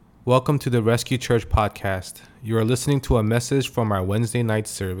Welcome to the Rescue Church podcast. You are listening to a message from our Wednesday night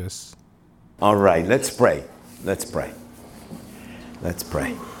service. All right, let's pray. Let's pray. Let's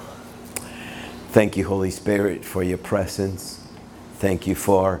pray. Thank you, Holy Spirit, for your presence. Thank you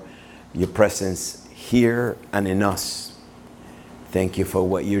for your presence here and in us. Thank you for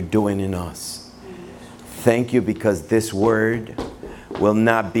what you're doing in us. Thank you because this word will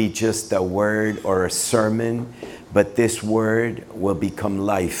not be just a word or a sermon, but this word will become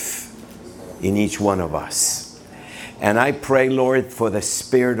life in each one of us. And I pray, Lord, for the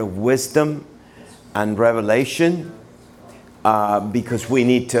spirit of wisdom and revelation, because we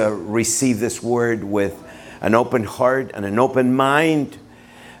need to receive this word with an open heart and an open mind,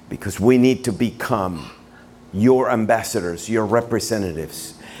 because we need to become your ambassadors, your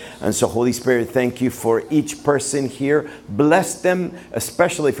representatives. And so, Holy Spirit, thank you for each person here. Bless them,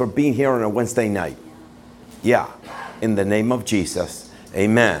 especially for being here on a Wednesday night. Yeah, in the name of Jesus,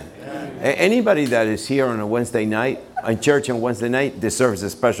 amen. Anybody that is here on a Wednesday night, in church on Wednesday night, deserves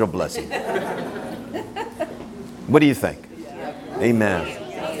a special blessing. What do you think? Amen.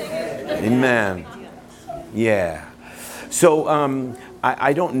 Amen. Yeah. So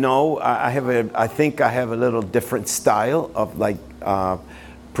I don't know. I think I have a little different style of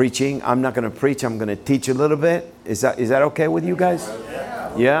preaching. I'm not going to preach. I'm going to teach a little bit. Is that okay with you guys?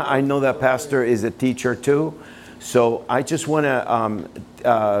 Yeah, I know that pastor is a teacher too. So I just want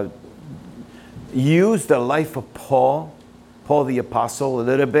to use the life of Paul the Apostle a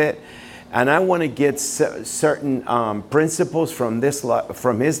little bit. And I want to get certain principles from his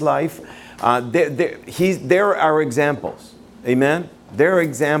life. There are examples. Amen? There are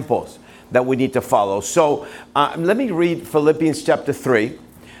examples that we need to follow. So let me read Philippians chapter 3.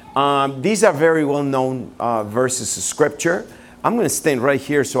 These are very well-known verses of Scripture. I'm going to stand right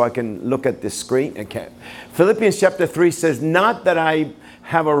here so I can look at the screen. Okay. Philippians chapter 3 says, "Not that I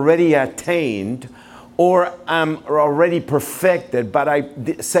have already attained or am already perfected, but I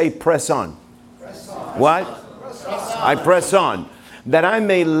say press on." Press on. What? Press on. I press on, that I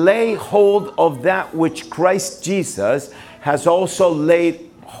may lay hold of that which Christ Jesus has also laid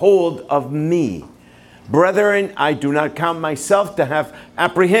hold of me. Brethren, I do not count myself to have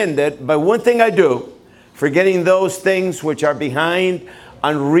apprehended, but one thing I do, forgetting those things which are behind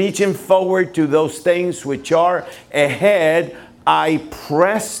and reaching forward to those things which are ahead, I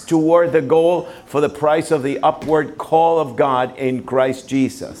press toward the goal for the prize of the upward call of God in Christ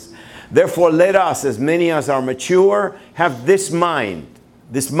Jesus. Therefore, let us, as many as are mature, have this mind.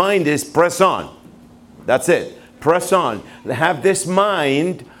 This mind is press on. That's it. Press on. Have this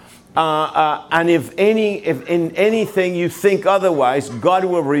mind. And if in anything you think otherwise, God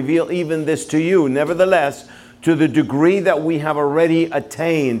will reveal even this to you. Nevertheless, to the degree that we have already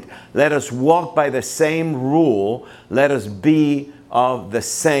attained, let us walk by the same rule. Let us be of the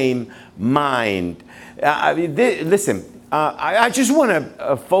same mind. Listen, I just want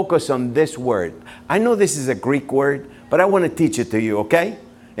to focus on this word. I know this is a Greek word, but I want to teach it to you, okay?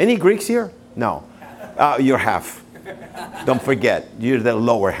 Any Greeks here? No. You're half. Don't forget, you're the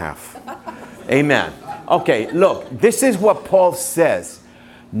lower half. Amen. Okay, look, this is what Paul says.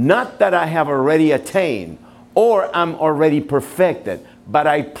 Not that I have already attained or am already perfected, but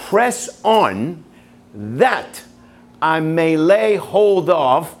I press on that I may lay hold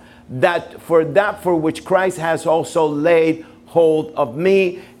of that for which Christ has also laid hold of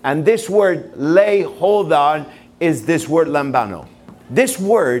me. And this word lay hold on is this word lambano. This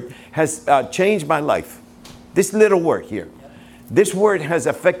word has changed my life. This little word here. This word has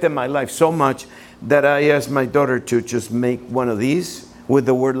affected my life so much that I asked my daughter to just make one of these with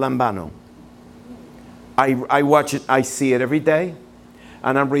the word Lambano. I watch it, I see it every day,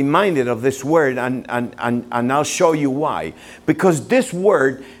 and I'm reminded of this word, and I'll show you why. Because this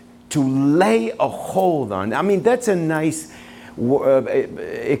word, to lay a hold on, I mean, that's a nice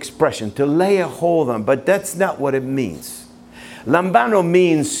expression, to lay a hold on, but that's not what it means. Lambano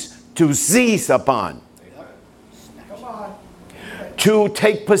means to seize upon. To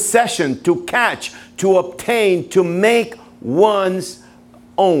take possession, to catch, to obtain, to make one's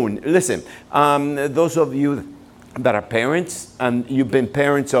own. Listen, those of you that are parents and you've been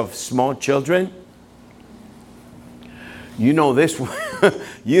parents of small children, you know this.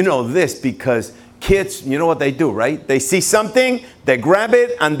 You know this because kids, you know what they do, right? They see something, they grab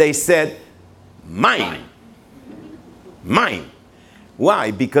it, and they said, "Mine, mine."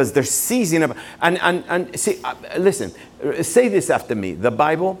 Why? Because they're seizing up. And see, listen, say this after me. The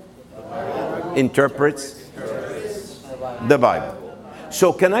Bible interprets the Bible.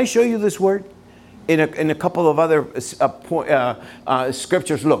 So can I show you this word? In a couple of other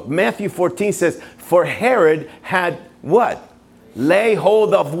scriptures. Look, Matthew 14 says, "For Herod had" what? Lay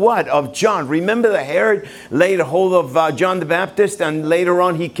hold of what? Of John. Remember that Herod laid hold of John the Baptist and later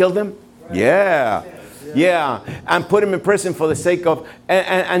on he killed him? Yeah. Yeah. And put him in prison for the sake of...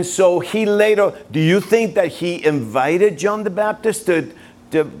 And so he later... Do you think that he invited John the Baptist to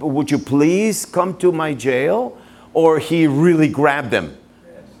would you please come to my jail? Or he really grabbed him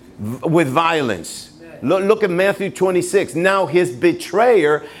with violence? Look at Matthew 26. Now his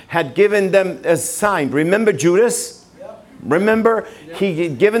betrayer had given them a sign. Remember Judas? Remember, he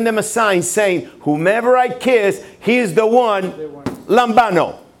had given them a sign saying, whomever I kiss, he is the one,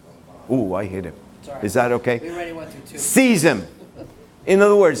 Lambano. Ooh, I hit him. Is that okay? We already went through 2. Seize him. In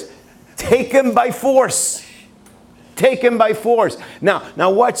other words, take him by force. Take him by force.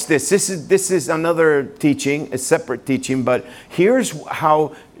 Now watch this. This is another teaching, a separate teaching, but here's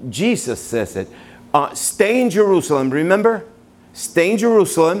how Jesus says it. Stay in Jerusalem, remember? Stay in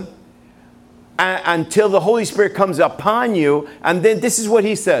Jerusalem until the Holy Spirit comes upon you. And then this is what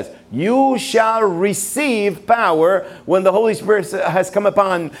he says. You shall receive power when the Holy Spirit has come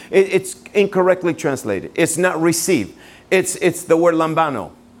upon. It's incorrectly translated. It's not receive. It's the word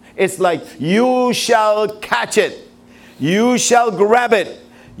lambano. It's like you shall catch it. You shall grab it.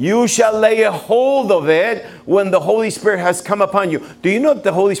 You shall lay a hold of it when the Holy Spirit has come upon you. Do you know if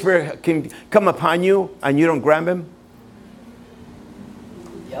the Holy Spirit can come upon you and you don't grab him?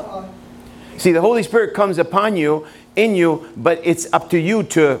 Yep. See, the Holy Spirit comes upon you, in you, but it's up to you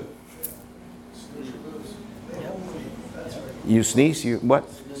to... You sneeze? You what?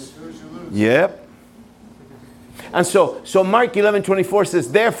 Yep. And so Mark 11:24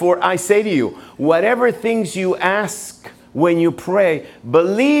 says, therefore I say to you, whatever things you ask when you pray,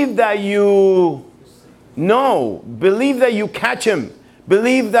 believe that you know, believe that you catch him,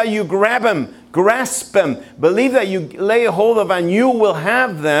 believe that you grab him, grasp them, believe that you lay a hold of, and you will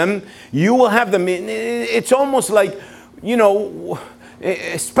have them. You will have them. It's almost like, you know,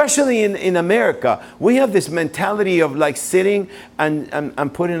 especially in America, we have this mentality of like sitting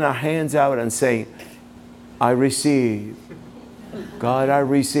and putting our hands out and saying, I receive. God, I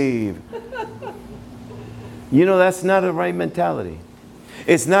receive. You know, that's not the right mentality.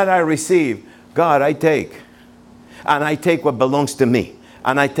 It's not I receive. God, I take. And I take what belongs to me.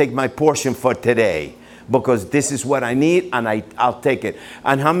 And I take my portion for today. Because this is what I need, and I'll take it.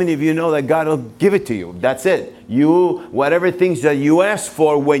 And how many of you know that God will give it to you? That's it. You, whatever things that you ask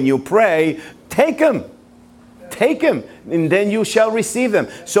for when you pray, take them. Take them, and then you shall receive them.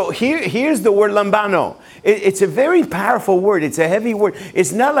 So here's the word lambano. It's a very powerful word. It's a heavy word.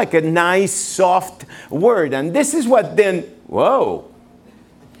 It's not like a nice, soft word. And this is what then, whoa.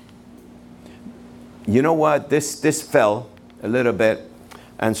 You know what? This fell a little bit.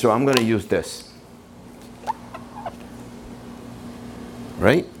 And so I'm going to use this.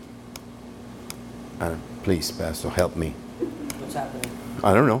 Right? Please, Pastor, help me. What's happening?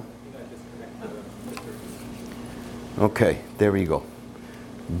 I don't know. Okay, there we go.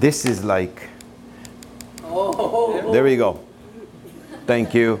 This is like... Oh. There we go.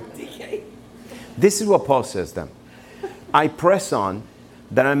 Thank you. This is what Paul says then. I press on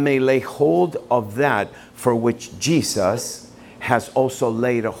that I may lay hold of that for which Jesus has also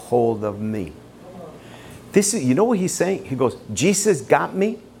laid a hold of me. This is, you know what he's saying? He goes, Jesus got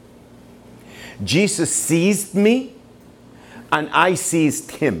me. Jesus seized me. And I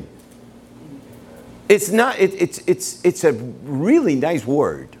seized him. It's not, it's a really nice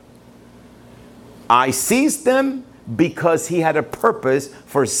word. I seized them because he had a purpose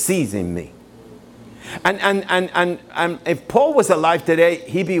for seizing me. And if Paul was alive today,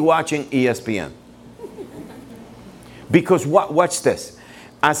 he'd be watching ESPN. Because watch this.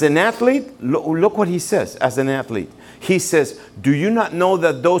 As an athlete, look what he says as an athlete. He says, do you not know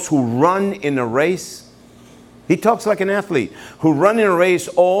that those who run in a race, he talks like an athlete, who run in a race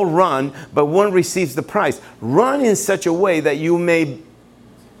all run, but one receives the prize. Run in such a way that you may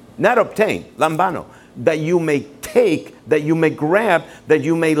not obtain, lambano, that you may take, that you may grab, that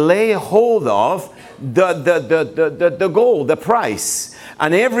you may lay hold of the goal, the prize.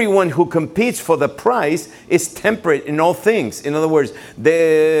 And everyone who competes for the prize is temperate in all things. In other words,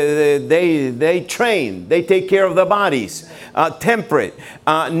 they train, they take care of their bodies, temperate.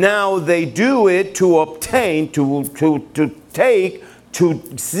 Now they do it to obtain, to take,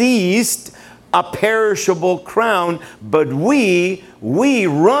 to seize a perishable crown. But we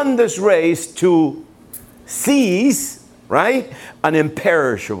run this race to seize, right, an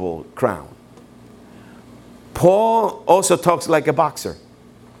imperishable crown. Paul also talks like a boxer.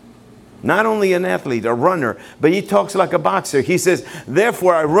 Not only an athlete, a runner, but he talks like a boxer. He says,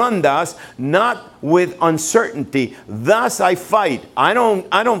 therefore I run thus, not with uncertainty. Thus I fight. I don't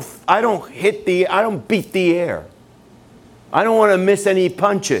beat the air. I don't want to miss any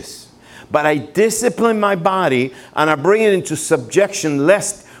punches. But I discipline my body and I bring it into subjection,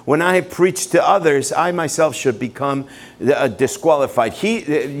 lest when I preach to others, I myself should become disqualified.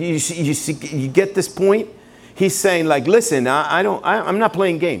 You get this point? He's saying, like, listen, I'm not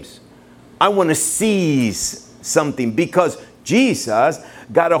playing games. I want to seize something because Jesus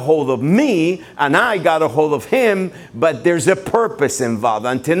got a hold of me and I got a hold of him, but there's a purpose involved.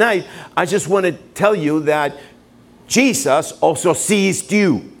 And tonight, I just want to tell you that Jesus also seized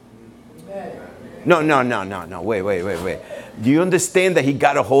you. No. Wait. Do you understand that he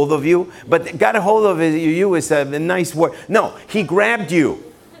got a hold of you? But got a hold of you is a nice word. No, he grabbed you.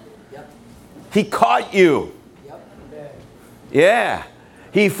 He caught you. Yeah.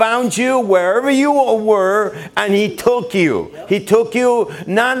 He found you wherever you were and he took you. He took you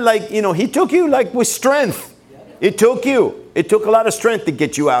not like, he took you like with strength. It took you. It took a lot of strength to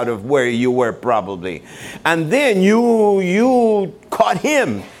get you out of where you were probably. And then you caught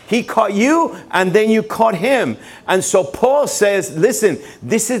him. He caught you and then you caught him. And so Paul says, listen,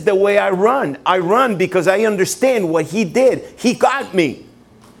 this is the way I run. I run because I understand what he did. He got me.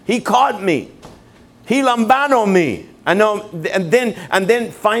 He caught me. He Lambano me. I know, and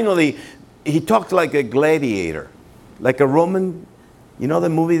then finally, he talked like a gladiator, like a Roman. You know the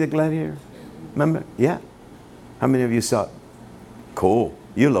movie The Gladiator? Remember? Yeah. How many of you saw it? Cool.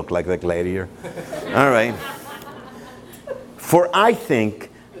 You look like the gladiator. All right. For I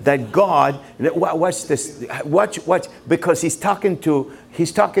think that God, watch this. Watch, because he's talking to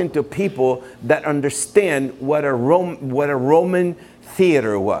people that understand what a Roman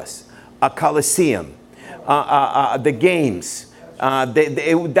theater was, a Colosseum. The games,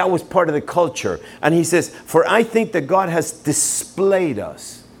 that was part of the culture. And he says, for I think that God has displayed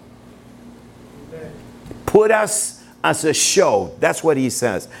us, put us as a show. That's what he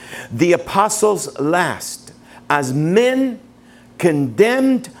says. The apostles last, as men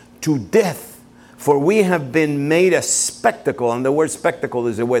condemned to death, for we have been made a spectacle. And the word spectacle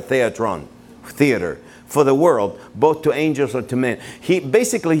is the word theatron, theater. For the world, both to angels or to men. He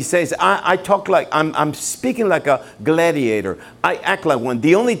says, I talk like, I'm speaking like a gladiator. I act like one.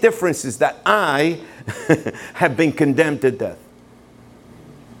 The only difference is that I have been condemned to death.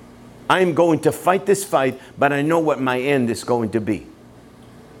 I am going to fight this fight, but I know what my end is going to be.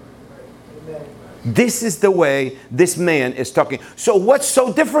 Amen. This is the way this man is talking. So what's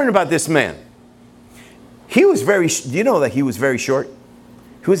so different about this man? He was do you know that he was very short?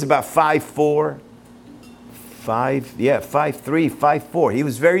 He was about 5'4". 5'3", 5'4". He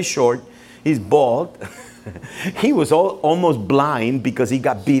was very short. He's bald. He was almost blind because he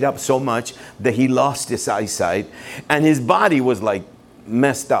got beat up so much that he lost his eyesight. And his body was like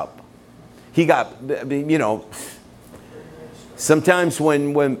messed up. He got, sometimes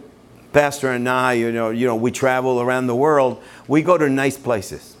when Pastor and I, we travel around the world, we go to nice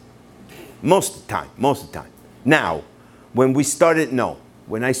places. Most of the time. Now, when we started, no.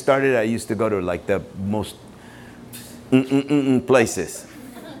 When I started, I used to go to like the most places.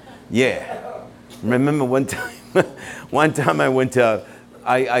 Yeah. Remember one time I went to,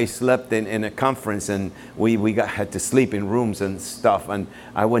 I slept in a conference and we had to sleep in rooms and stuff, and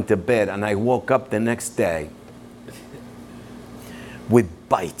I went to bed and I woke up the next day with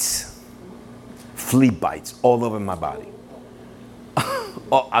bites, flea bites all over my body.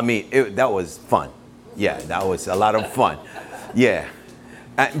 That was fun. Yeah, that was a lot of fun. Yeah.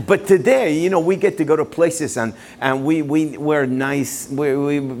 But today, we get to go to places and we're nice.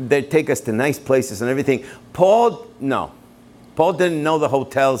 They take us to nice places and everything. Paul didn't know the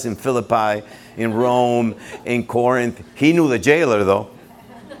hotels in Philippi, in Rome, in Corinth. He knew the jailer though.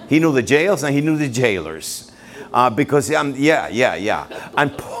 He knew the jails and he knew the jailers. Because And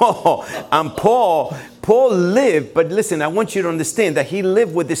Paul lived. But listen, I want you to understand that he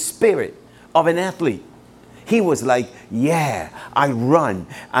lived with the spirit of an athlete. He was like, I run,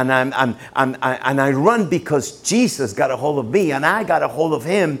 and I run because Jesus got a hold of me, and I got a hold of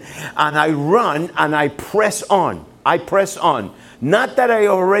him, and I run and I press on. I press on. Not that I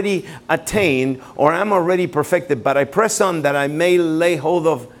already attained or I'm already perfected, but I press on that I may lay hold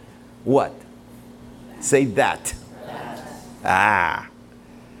of what? Say that.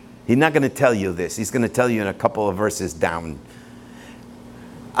 He's not going to tell you this. He's going to tell you in a couple of verses down.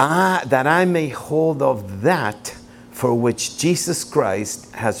 That I may hold of that for which Jesus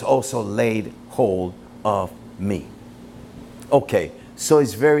Christ has also laid hold of me. Okay, so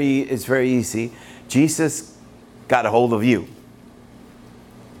it's very easy. Jesus got a hold of you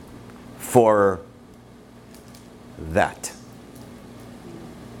for that.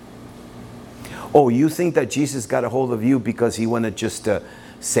 Oh, you think that Jesus got a hold of you because he wanted just to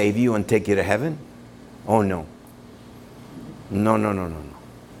save you and take you to heaven? Oh, no. No, no, no, no, no.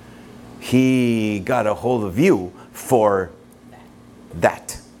 He got a hold of you for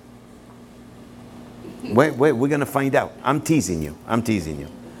that. Wait, we're going to find out. I'm teasing you.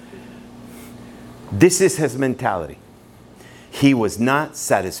 This is his mentality. He was not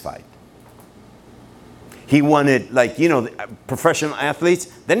satisfied. He wanted, like, professional athletes,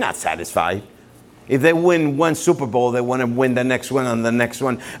 they're not satisfied. If they win one Super Bowl, they want to win the next one and the next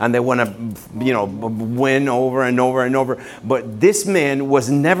one, and they want to, win over and over and over. But this man was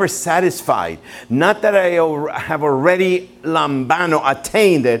never satisfied. Not that I have already Lambano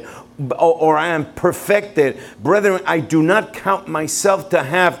attained it, or I am perfected. Brethren, I do not count myself to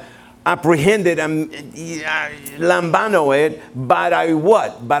have apprehended and Lambano it, but I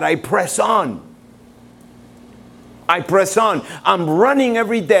what? But I press on. I press on. I'm running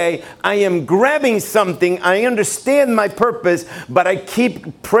every day. I am grabbing something. I understand my purpose, but I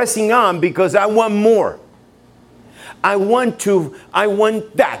keep pressing on because I want more. I want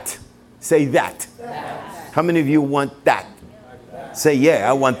that. Say that. How many of you want that? Say, yeah,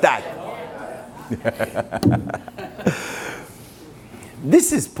 I want that.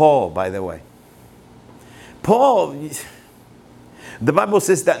 This is Paul, by the way. Paul, the Bible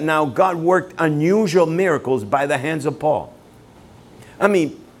says that now God worked unusual miracles by the hands of Paul. I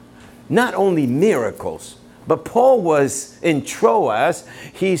mean, not only miracles, but Paul was in Troas.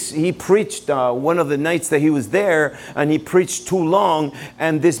 He preached one of the nights that he was there, and he preached too long,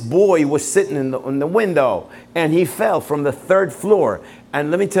 and this boy was sitting in the window, and he fell from the 3rd floor. And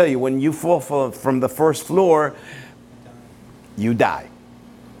let me tell you, when you fall from the 1st floor, you die.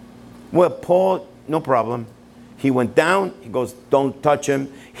 Well, Paul, no problem. He went down. He goes, don't touch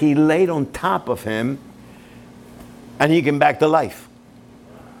him. He laid on top of him, and he came back to life.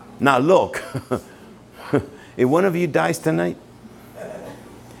 Now look, if one of you dies tonight,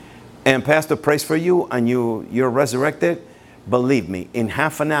 and pastor prays for you, and you're resurrected, believe me, in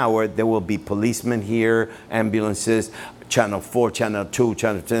half an hour, there will be policemen here, ambulances, Channel 4, Channel 2,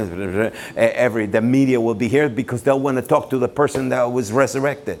 Channel 10, the media will be here because they'll want to talk to the person that was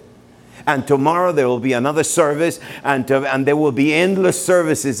resurrected. And tomorrow there will be another service, and there will be endless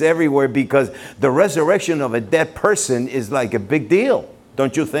services everywhere, because the resurrection of a dead person is like a big deal,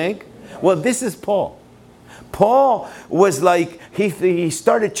 don't you think? Well, this is Paul. Paul was like, he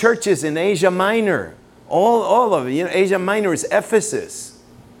started churches in Asia Minor. All of it. Asia Minor is Ephesus.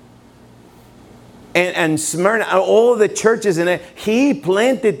 And Smyrna, all the churches in it. He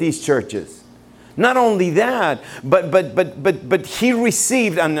planted these churches. Not only that, but he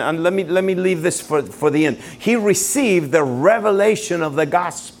received, and let me leave this for the end. He received the revelation of the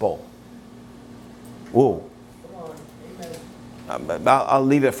gospel. Whoa. I'll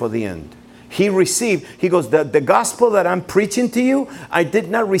leave it for the end. He goes, the gospel that I'm preaching to you, I did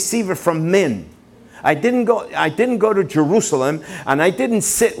not receive it from men. I didn't go to Jerusalem, and I didn't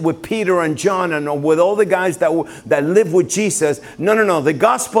sit with Peter and John and with all the guys that live with Jesus. No. The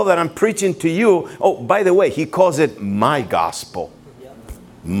gospel that I'm preaching to you, oh, by the way, he calls it my gospel.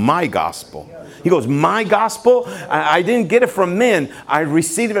 My gospel. He goes, my gospel? I didn't get it from men. I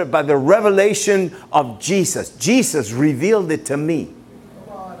received it by the revelation of Jesus. Jesus revealed it to me.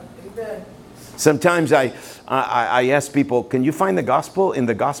 Sometimes I ask people, can you find the gospel in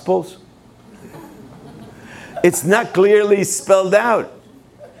the Gospels? It's not clearly spelled out.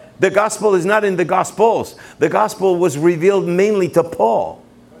 The gospel is not in the Gospels. The gospel was revealed mainly to Paul.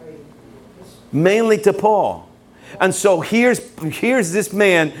 Mainly to Paul. And so here's this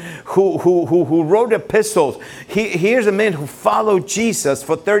man who wrote epistles. Here's a man who followed Jesus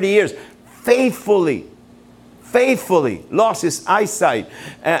for 30 years faithfully. Lost his eyesight.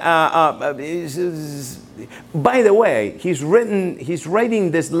 By the way, he's writing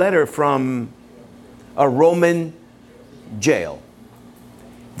this letter from a Roman jail.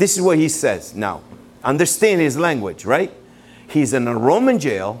 This is what he says. Now, understand his language, right? He's in a Roman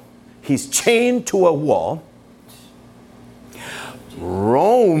jail. He's chained to a wall.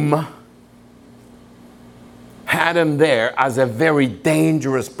 Rome had him there as a very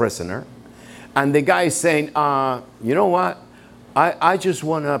dangerous prisoner. And the guy is saying, you know what? I just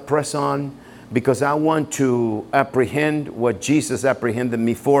want to press on because I want to apprehend what Jesus apprehended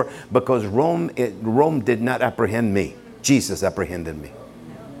me for, because Rome did not apprehend me. Jesus apprehended me.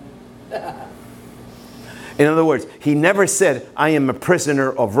 In other words, he never said, I am a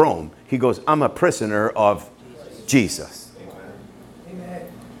prisoner of Rome. He goes, I'm a prisoner of Jesus. Amen.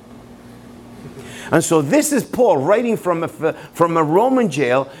 And so this is Paul writing from a Roman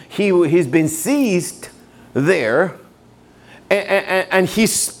jail. He's been seized there, and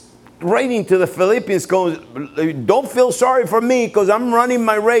he's writing to the Philippians goes, don't feel sorry for me because I'm running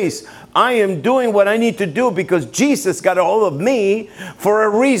my race. I am doing what I need to do because Jesus got a hold of me for a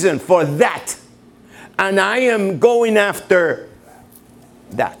reason, for that. And I am going after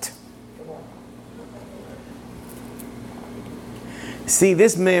that. See,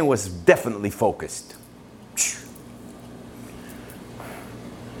 this man was definitely focused.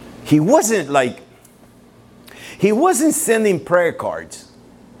 He wasn't sending prayer cards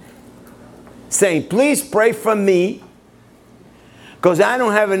saying, please pray for me because I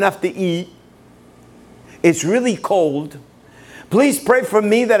don't have enough to eat. It's really cold. Please pray for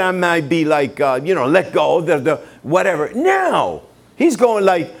me that I might be let go, whatever. No. He's going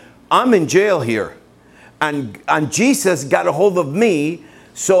like, I'm in jail here. And Jesus got a hold of me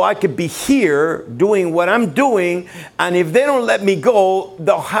so I could be here doing what I'm doing. And if they don't let me go,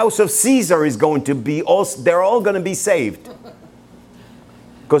 the house of Caesar is going to be, they're all going to be saved.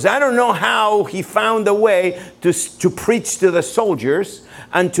 Because I don't know how he found a way to preach to the soldiers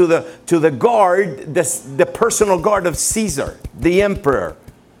and to the guard, the personal guard of Caesar, the emperor.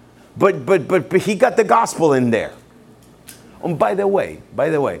 But he got the gospel in there. And by the way,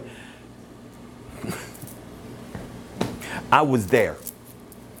 I was there.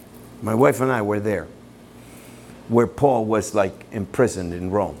 My wife and I were there, where Paul was imprisoned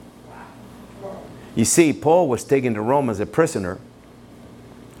in Rome. You see, Paul was taken to Rome as a prisoner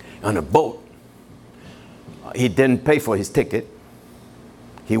on a boat. He didn't pay for his ticket.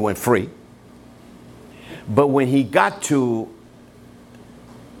 He went free. But when he got to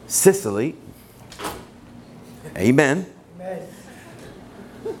Sicily, amen,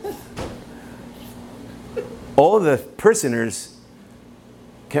 all the prisoners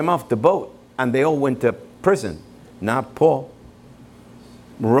came off the boat and they all went to prison. Not Paul.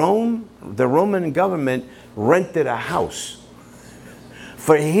 Rome, the Roman government rented a house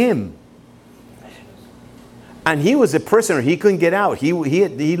for him. And he was a prisoner. He couldn't get out. He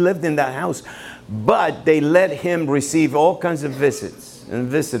lived in that house. But they let him receive all kinds of visits and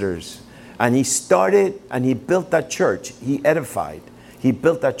visitors. And he started and he built that church. He edified. He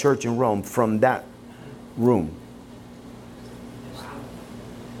built that church in Rome from that room.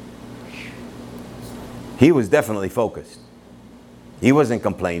 He was definitely focused. He wasn't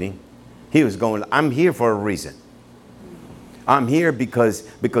complaining. He was going, I'm here for a reason. I'm here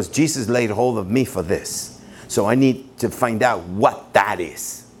because Jesus laid hold of me for this. So I need to find out what that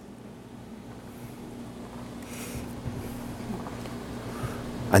is.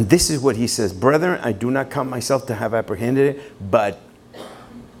 And this is what he says, brethren, I do not count myself to have apprehended it, but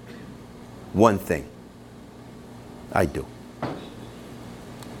one thing I do.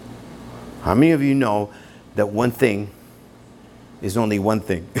 How many of you know that one thing is only one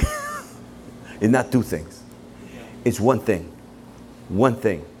thing? It's not two things. It's one thing. One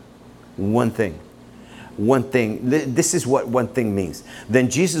thing. One thing. One thing. This is what one thing means. Then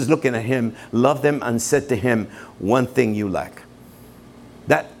Jesus, looking at him, loved him and said to him, one thing you lack.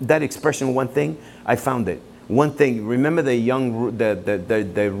 That expression, one thing, I found it. One thing. Remember the young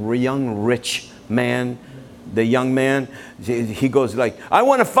rich man? The young man, he goes like, I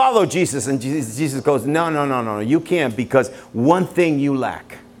want to follow Jesus. And Jesus goes, no, you can't, because one thing you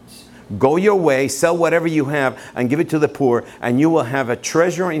lack. Go your way, sell whatever you have and give it to the poor, and you will have a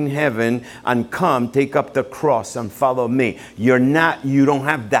treasure in heaven, and come, take up the cross and follow me. You don't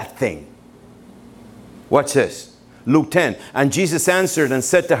have that thing. Watch this. Luke 10. And Jesus answered and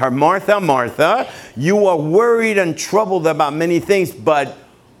said to her, Martha, Martha, you are worried and troubled about many things, but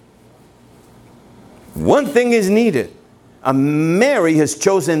one thing is needed. And Mary has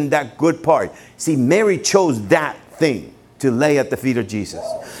chosen that good part. See, Mary chose that thing to lay at the feet of Jesus,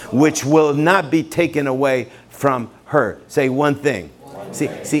 which will not be taken away from her. Say one thing.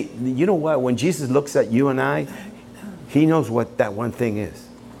 See, you know what? When Jesus looks at you and I, he knows what that one thing is.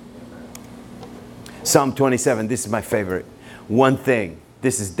 Psalm 27, this is my favorite. One thing,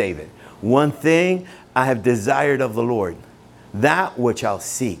 this is David. One thing I have desired of the Lord, that which I'll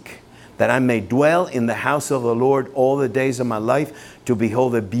seek, that I may dwell in the house of the Lord all the days of my life, to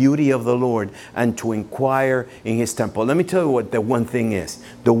behold the beauty of the Lord and to inquire in his temple. Let me tell you what the one thing is.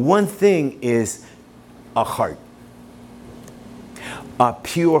 The one thing is a heart. A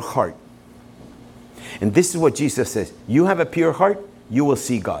pure heart. And this is what Jesus says. You have a pure heart, you will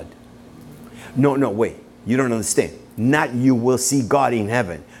see God. No, wait. You don't understand. Not you will see God in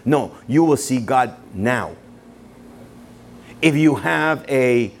heaven. No, you will see God now. If you have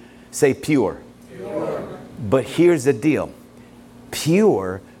a, say pure. Pure. But here's the deal.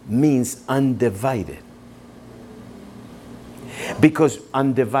 Pure means undivided. Because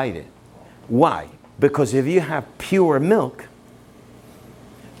undivided. Why? Because if you have pure milk,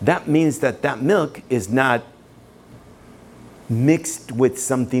 that means that that milk is not mixed with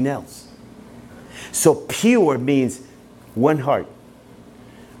something else. So pure means one heart,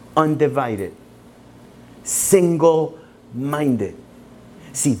 undivided, single-minded.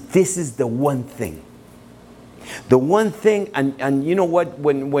 See, this is the one thing. The one thing, and you know what,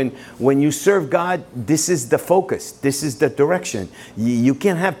 when you serve God, this is the focus. This is the direction. You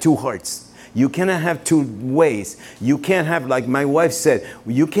can't have two hearts. You cannot have two ways. You can't have, like my wife said,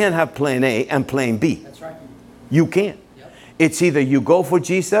 you can't have plan A and plan B. That's right. You can't. Yep. It's either you go for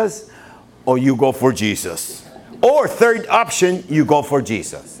Jesus or you go for Jesus. Or third option, you go for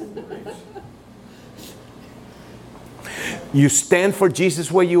Jesus. You stand for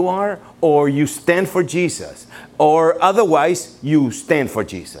Jesus where you are, or you stand for Jesus. Or otherwise, you stand for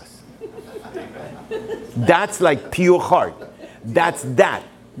Jesus. That's like pure heart. That's that.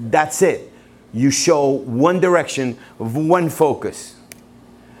 That's it. You show one direction, one focus.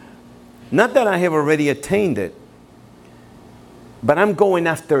 Not that I have already attained it, but I'm going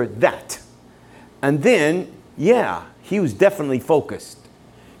after that. And then, yeah, he was definitely focused.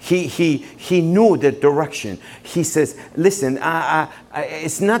 He knew the direction. He says, listen,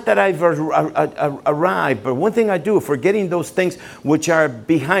 it's not that I've arrived, but one thing I do, forgetting those things which are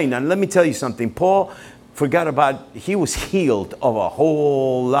behind. And let me tell you something. Paul forgot about, he was healed of a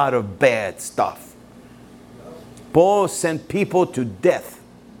whole lot of bad stuff. Paul sent people to death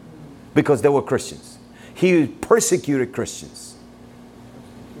because they were Christians. He persecuted Christians.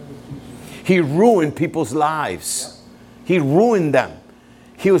 He ruined people's lives. He ruined them.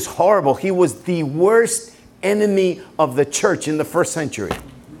 He was horrible. He was the worst enemy of the church in the first century.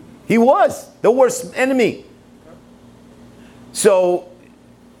 He was the worst enemy. So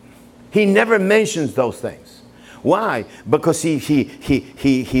he never mentions those things. Why? Because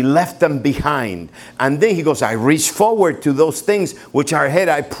he left them behind. And then he goes, I reach forward to those things which are ahead.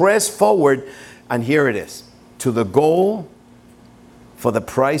 I press forward. And here it is. To the goal for the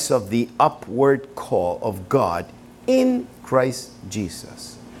price of the upward call of God in Christ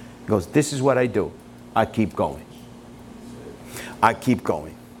Jesus. He goes, this is what I do. I keep going. I keep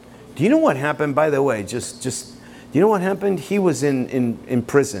going. Do you know what happened, by the way? Do you know what happened? He was in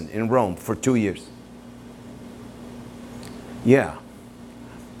prison in Rome for 2 years. Yeah.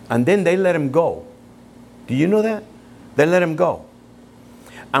 And then they let him go. Do you know that? They let him go.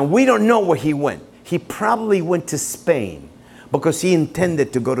 And we don't know where he went. He probably went to Spain because he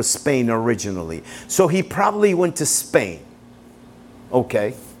intended to go to Spain originally. So he probably went to Spain.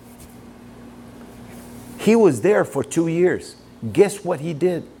 Okay. He was there for 2 years. Guess what he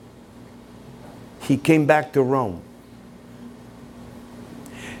did? He came back to Rome.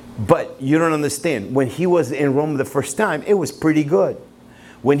 But you don't understand. When he was in Rome the first time, it was pretty good.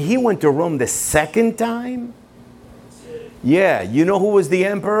 When he went to Rome the second time, yeah, you know who was the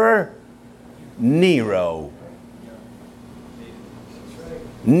emperor? Nero.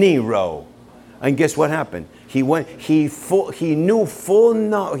 Nero. And guess what happened? He knew full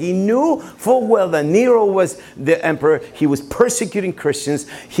well that Nero was the emperor. He was persecuting Christians.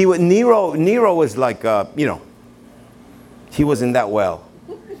 Nero was like, he wasn't that well.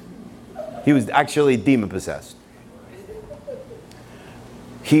 He was actually demon possessed.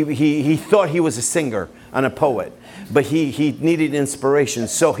 He thought he was a singer and a poet, but he needed inspiration.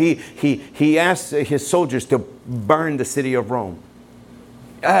 So he asked his soldiers to burn the city of Rome.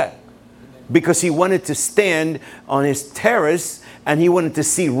 Because he wanted to stand on his terrace and he wanted to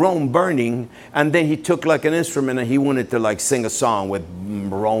see Rome burning. And then he took like an instrument and he wanted to like sing a song with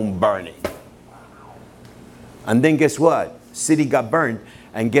Rome burning. And then guess what? City got burned.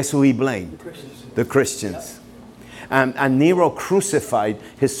 And guess who he blamed? The Christians. And Nero crucified,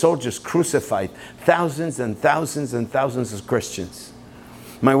 his soldiers crucified thousands and thousands and thousands of Christians.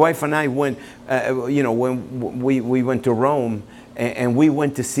 My wife and I went, when we went to Rome, and we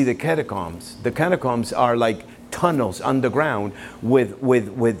went to see the catacombs. The catacombs are like tunnels underground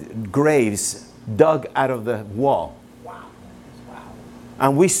with graves dug out of the wall. Wow.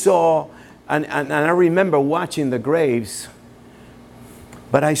 And we saw, and I remember watching the graves,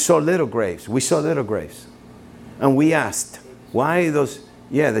 but I saw little graves. We saw little graves. And we asked, why those?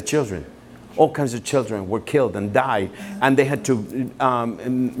 Yeah, the children. All kinds of children were killed and died. And they had to,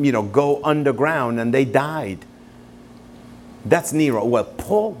 go underground and they died. That's Nero. Well,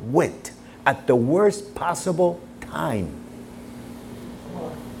 Paul went at the worst possible time,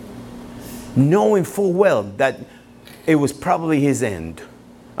 knowing full well that it was probably his end.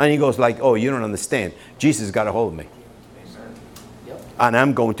 And he goes like, oh, you don't understand. Jesus got a hold of me. And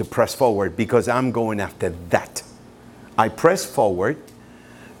I'm going to press forward because I'm going after that. I press forward.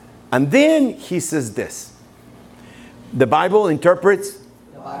 And then he says this. The Bible interprets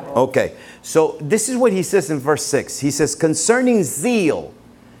Okay, so this is what he says in verse 6. He says, concerning zeal,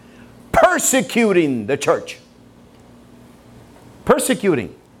 persecuting the church.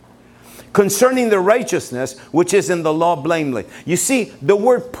 Persecuting. Concerning the righteousness which is in the law blameless. You see, the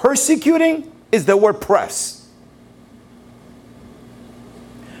word persecuting is the word press.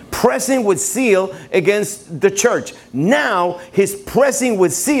 Pressing with zeal against the church. Now he's pressing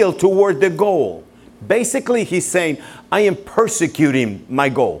with zeal toward the goal. Basically, he's saying, I am persecuting my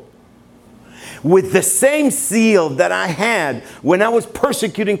goal. With the same zeal that I had when I was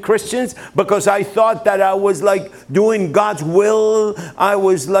persecuting Christians, because I thought that I was like doing God's will. I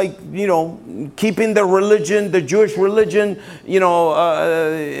was like, keeping the religion, the Jewish religion,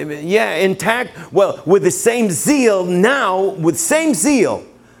 intact. Well, with the same zeal now, with same zeal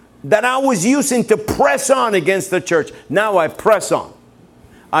that I was using to press on against the church, now I press on.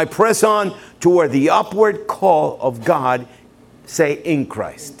 I press on toward the upward call of God. Say, in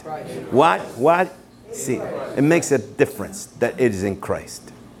Christ. What? See, it makes a difference that it is in Christ.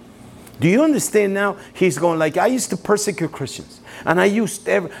 Do you understand now? He's going like, I used to persecute Christians. And I used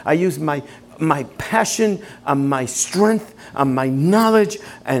my passion and my strength and my knowledge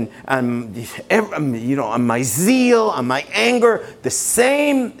and my zeal and my anger. The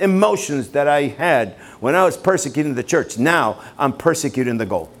same emotions that I had when I was persecuting the church. Now I'm persecuting the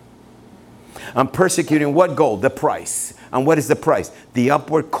goal. I'm persecuting what goal? The price. And what is the price? The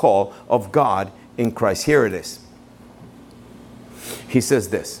upward call of God in Christ. Here it is. He says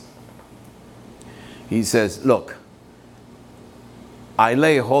this. He says, look, I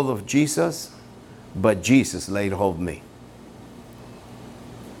lay hold of Jesus, but Jesus laid hold of me.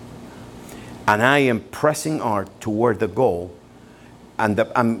 And I am pressing on toward the goal and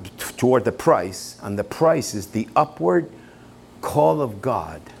toward the price. And the price is the upward call of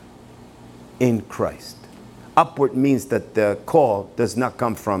God in Christ. Upward means that the call does not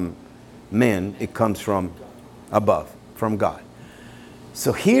come from men. It comes from above, from God.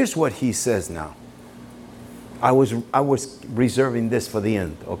 So here's what he says now. I was reserving this for the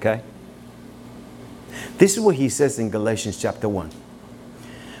end, okay? This is what he says in Galatians chapter 1.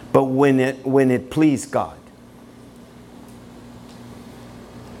 But when it pleased God,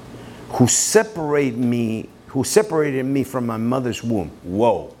 who separated me from my mother's womb.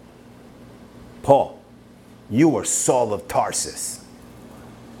 Whoa. Paul, you were Saul of Tarsus.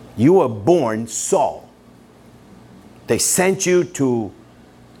 You were born Saul. They sent you to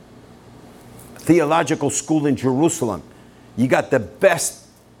theological school in Jerusalem. You got the best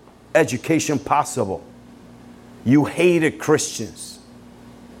education possible. You hated Christians.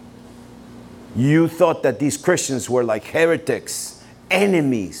 You thought that these Christians were like heretics,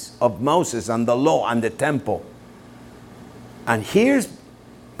 enemies of Moses and the law and the temple. And here's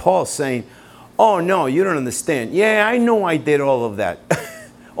Paul saying, oh, no, you don't understand. Yeah, I know I did all of that.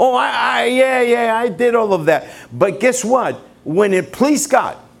 Oh, I did all of that. But guess what? When it pleased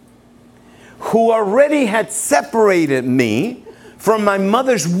God, who already had separated me from my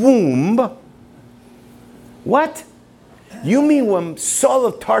mother's womb. What? You mean when Saul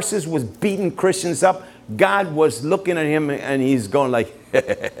of Tarsus was beating Christians up, God was looking at him and he's going like,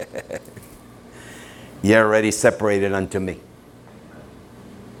 you're already separated unto me.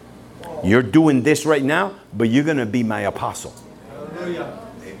 You're doing this right now, but you're going to be my apostle. Hallelujah.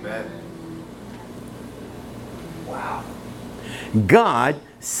 Amen. Wow. God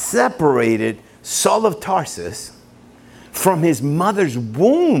separated Saul of Tarsus from his mother's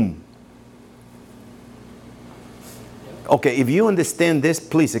womb. Okay, if you understand this,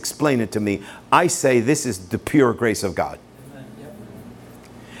 please explain it to me. I say this is the pure grace of God.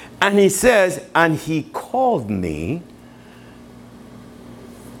 And he says, and he called me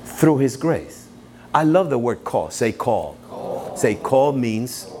through his grace. I love the word call. Say call. Call. Say call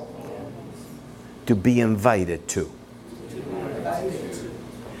means to be invited to.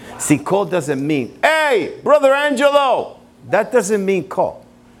 See, call doesn't mean, hey, Brother Angelo. That doesn't mean call.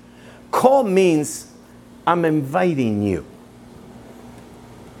 Call means I'm inviting you.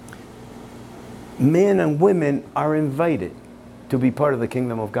 Men and women are invited to be part of the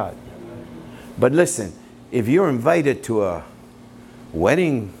kingdom of God. But listen, if you're invited to a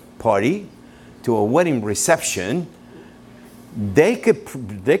wedding party, to a wedding reception, they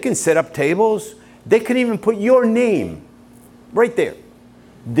can set up tables. They can even put your name right there.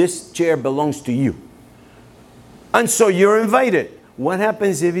 This chair belongs to you. And so you're invited. What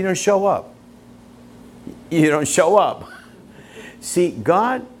happens if you don't show up? You don't show up. See,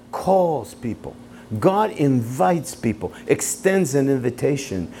 God calls people. God invites people, extends an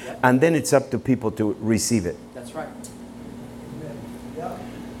invitation, and then it's up to people to receive it. That's right.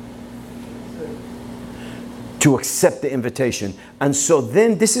 to accept the invitation. And so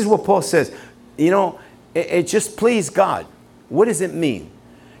then this is what Paul says. It just pleased God. What does it mean?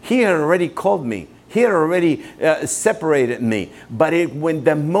 He had already called me. He had already separated me. But when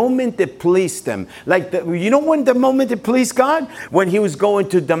the moment it pleased him, when the moment it pleased God? When he was going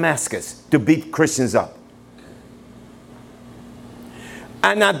to Damascus to beat Christians up.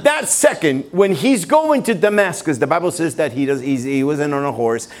 And at that second, when he's going to Damascus, the Bible says that he wasn't on a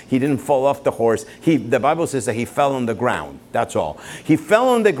horse. He didn't fall off the horse. The Bible says that he fell on the ground. That's all. He fell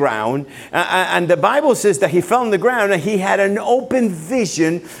on the ground. And the Bible says that he fell on the ground and he had an open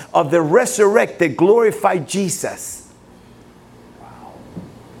vision of the resurrected, glorified Jesus. Wow.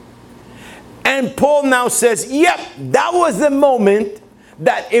 And Paul now says, yep, that was the moment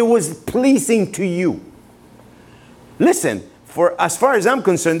that it was pleasing to you. Listen. As far as I'm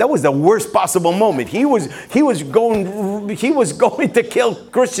concerned, that was the worst possible moment. He was going to kill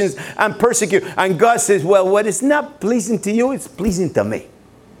Christians and persecute. And God says, well, what is not pleasing to you, it's pleasing to me.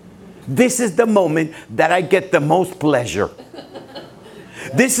 This is the moment that I get the most pleasure.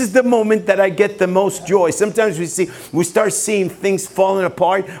 This is the moment that I get the most joy. Sometimes we start seeing things falling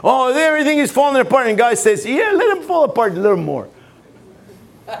apart. Oh, everything is falling apart. And God says, yeah, let them fall apart a little more.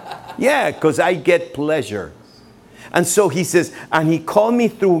 Yeah, because I get pleasure. And so he says, and he called me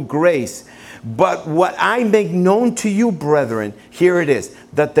through grace. But what I make known to you, brethren, here it is,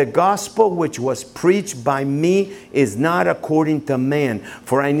 that the gospel which was preached by me is not according to man.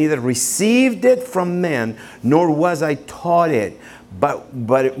 For I neither received it from man, nor was I taught it. But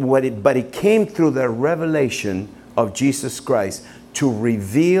it came through the revelation of Jesus Christ to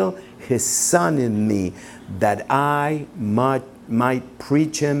reveal his Son in me, that I might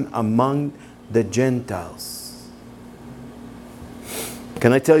preach him among the Gentiles.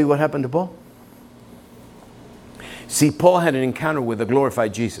 Can I tell you what happened to Paul? See, Paul had an encounter with the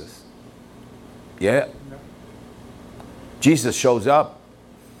glorified Jesus. Yeah. Jesus shows up,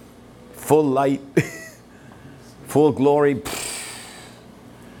 full light, full glory,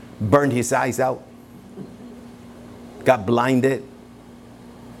 burned his eyes out, got blinded.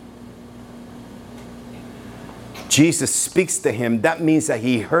 Jesus speaks to him. That means that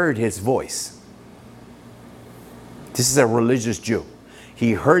he heard his voice. This is a religious Jew.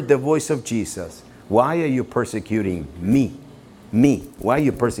 He heard the voice of Jesus. Why are you persecuting me? Me. Why are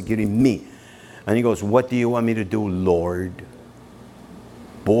you persecuting me? And he goes, what do you want me to do, Lord?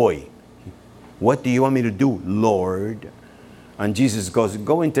 Boy, what do you want me to do, Lord? And Jesus goes,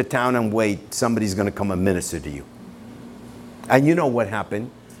 go into town and wait. Somebody's going to come and minister to you. And you know what happened?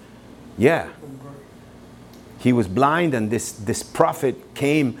 Yeah. He was blind, and this prophet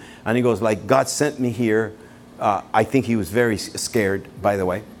came and he goes like, God sent me here. I think he was very scared, by the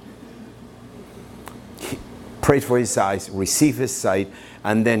way. He prayed for his eyes, received his sight,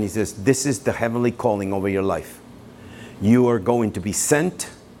 and then he says, this is the heavenly calling over your life. You are going to be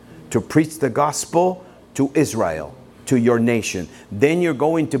sent to preach the gospel to Israel, to your nation. Then you're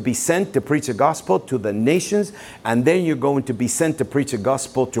going to be sent to preach the gospel to the nations, and then you're going to be sent to preach the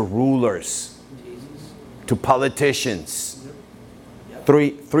gospel to rulers, to politicians.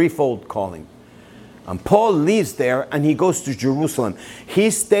 Threefold calling. And Paul leaves there and he goes to Jerusalem.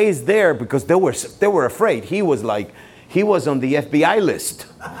 He stays there because they were afraid. He was on the FBI list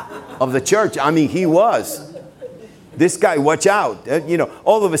of the church. I mean, he was. This guy, watch out.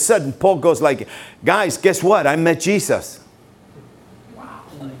 All of a sudden, Paul goes like, guys, guess what? I met Jesus.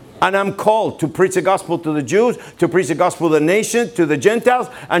 And I'm called to preach the gospel to the Jews, to preach the gospel to the nation, to the Gentiles,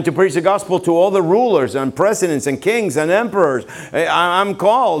 and to preach the gospel to all the rulers and presidents and kings and emperors. I'm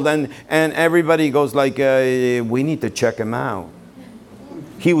called. And everybody goes like, we need to check him out.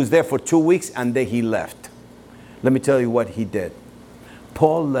 He was there for 2 weeks and then he left. Let me tell you what he did.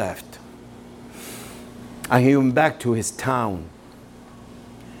 Paul left. And he went back to his town.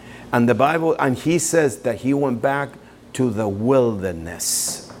 And the Bible, and he says that he went back to the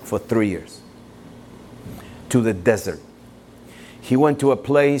wilderness for 3 years, to the desert. He went to a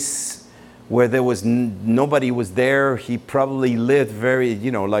place where there was nobody was there. He probably lived very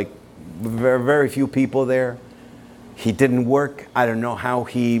few people there. He didn't work. I don't know how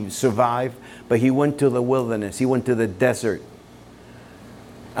he survived, but he went to the wilderness. He went to the desert.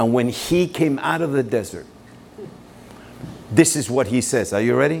 And when he came out of the desert, this is what he says. Are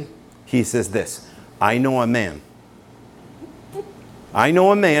you ready? He says this, I know a man. I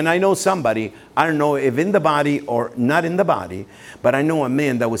know a man, I know somebody, I don't know if in the body or not in the body, but I know a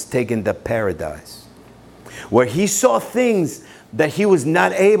man that was taken to paradise, where he saw things that he was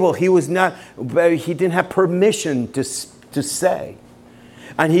not able, he didn't have permission to say.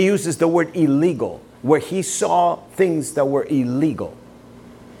 And he uses the word illegal, where he saw things that were illegal.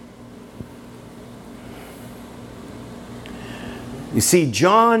 You see,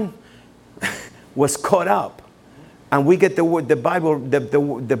 John was caught up. And we get the word, the Bible,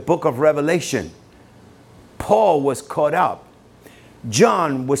 the book of Revelation. Paul was caught up.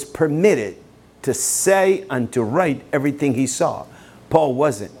 John was permitted to say and to write everything he saw. Paul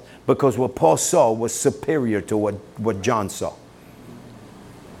wasn't, because what Paul saw was superior to what John saw.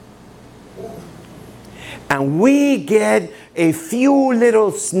 And we get a few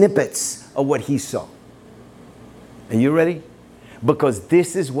little snippets of what he saw. Are you ready? Because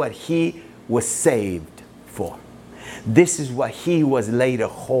this is what he was saved for. This is what he was laid a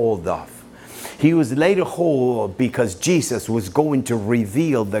hold of. He was laid a hold because Jesus was going to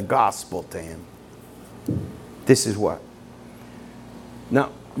reveal the gospel to him. This is what.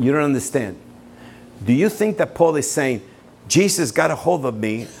 Now, you don't understand. Do you think that Paul is saying, Jesus got a hold of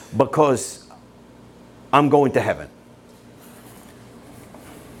me because I'm going to heaven?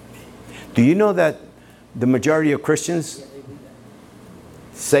 Do you know that the majority of Christians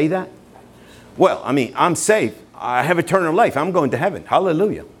say that? Well, I mean, I'm saved. I have eternal life. I'm going to heaven.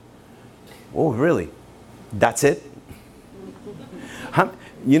 Hallelujah. Oh, really? That's it? How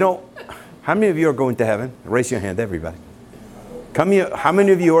many of you are going to heaven? Raise your hand, everybody. Come here. How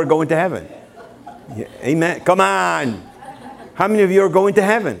many of you are going to heaven? Yeah, amen. Come on. How many of you are going to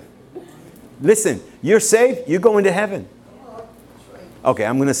heaven? Listen, you're saved, you're going to heaven. Okay,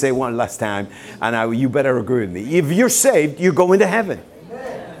 I'm going to say one last time, and you better agree with me. If you're saved, you're going to heaven.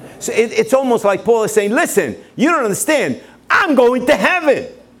 So it's almost like Paul is saying, listen, you don't understand. I'm going to heaven.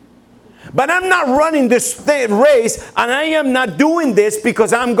 But I'm not running this race, and I am not doing this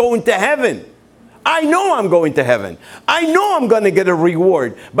because I'm going to heaven. I know I'm going to heaven. I know I'm going to get a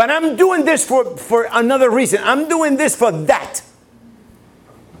reward. But I'm doing this for another reason. I'm doing this for that.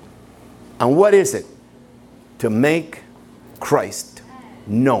 And what is it? To make Christ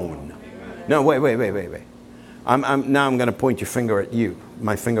known. No, wait. Now I'm going to point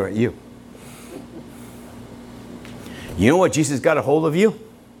my finger at you. You know what Jesus got a hold of you?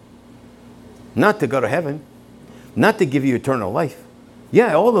 Not to go to heaven. Not to give you eternal life.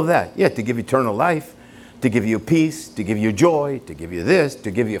 Yeah, all of that. Yeah, to give eternal life, to give you peace, to give you joy, to give you this,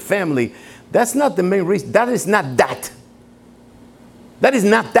 to give you a family. That's not the main reason. That is not that. That is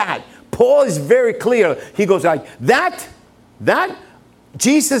not that. Paul is very clear. He goes like, that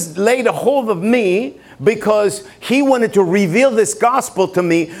Jesus laid a hold of me because he wanted to reveal this gospel to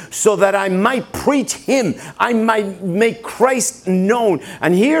me so that I might preach him. I might make Christ known.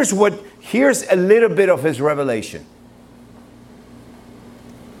 And here's a little bit of his revelation.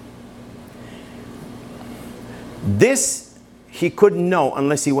 This he couldn't know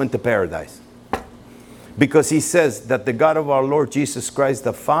unless he went to paradise. Because he says that the God of our Lord Jesus Christ,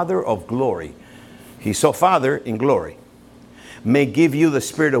 the Father of glory, he saw Father in glory, may give you the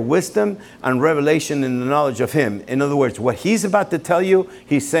spirit of wisdom and revelation in the knowledge of him. In other words, what he's about to tell you,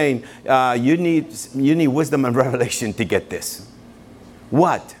 he's saying, you need wisdom and revelation to get this.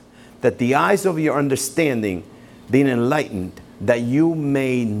 What? That the eyes of your understanding being enlightened, that you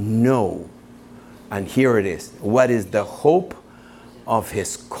may know. And here it is. What is the hope of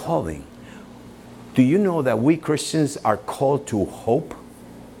his calling? Do you know that we Christians are called to hope?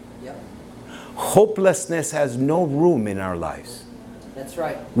 Yep. Hopelessness has no room in our lives. That's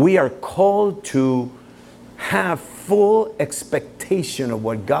right. We We are called to have full expectation of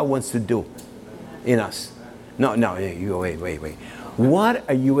what God wants to do in us. No, you wait. What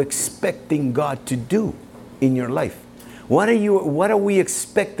are you expecting God to do in your life? What are we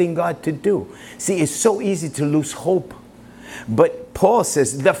expecting God to do? See, it's so easy to lose hope. But Paul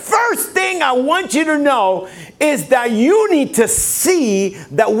says, the first thing I want you to know is that you need to see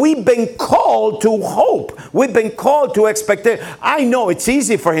that we've been called to hope. We've been called to expectation. I know it's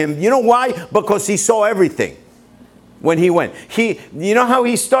easy for him. You know why? Because he saw everything when he went. You know how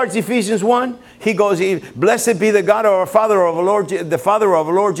he starts Ephesians 1? He goes, blessed be the God of our Father of our Lord, the Father of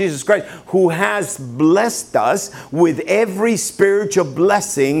our Lord Jesus Christ, who has blessed us with every spiritual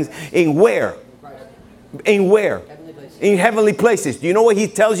blessing in where? In where? In heavenly places. Do you know why he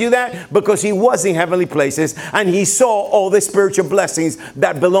tells you that? Because he was in heavenly places and he saw all the spiritual blessings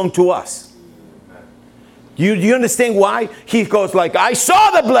that belong to us. Do you understand why? He goes like, I saw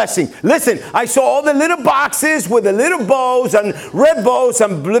the blessing. Listen, I saw all the little boxes with the little bows and red bows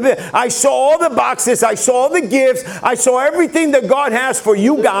and blah, blah. I saw all the boxes. I saw all the gifts. I saw everything that God has for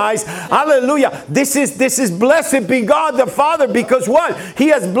you guys. Hallelujah. This is blessed be God the Father, because what? He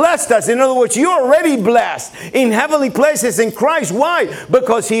has blessed us. In other words, you're already blessed in heavenly places in Christ. Why?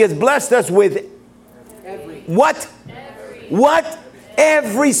 Because he has blessed us with what? What?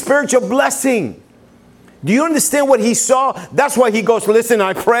 Every spiritual blessing. Do you understand what he saw? That's why he goes, listen,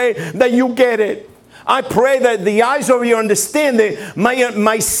 I pray that you get it. I pray that the eyes of your understanding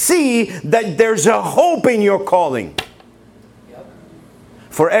might see that there's a hope in your calling. Yep.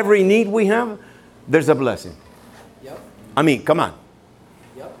 For every need we have, there's a blessing. Yep. I mean, come on.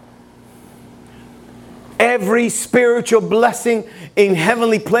 Yep. Every spiritual blessing in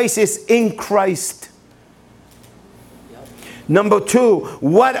heavenly places in Christ. Yep. Number 2,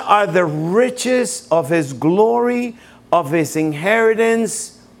 what are the riches of his glory, of his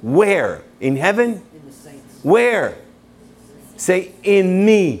inheritance? Where? In heaven? In the saints. Where? Say, in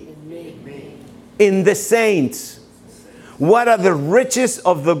me. In me. In the saints. What are the riches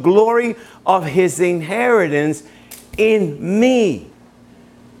of the glory of his inheritance in me?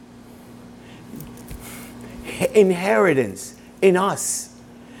 Inheritance in us.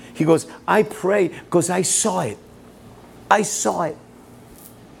 He goes, I pray because I saw it. I saw it.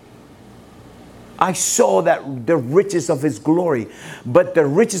 I saw that the riches of his glory. But the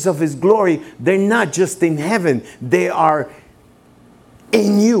riches of his glory, they're not just in heaven. They are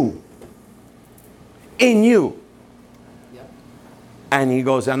in you. In you. Yep. And he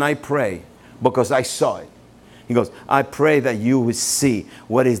goes, and I pray because I saw it. He goes, I pray that you would see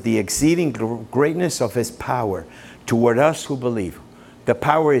what is the exceeding greatness of his power toward us who believe. The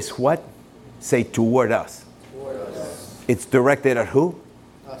power is what? Say, toward us. Toward us. It's directed at who?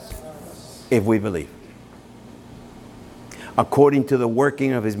 Us. If we believe. According to the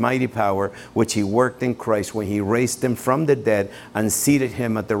working of his mighty power, which he worked in Christ when he raised him from the dead and seated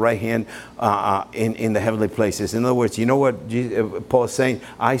him at the right hand in the heavenly places. In other words, you know what Paul is saying?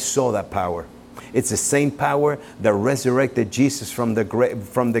 I saw that power. It's the same power that resurrected Jesus from the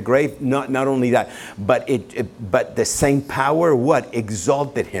grave. Not only that, but the same power what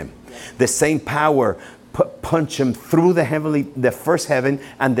exalted him. The same power punch him through the first heaven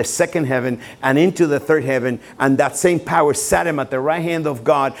and the second heaven and into the third heaven, and that same power sat him at the right hand of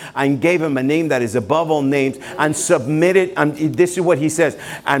God and gave him a name that is above all names and submitted. And this is what he says.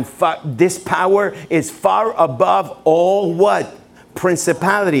 And this power is far above all what?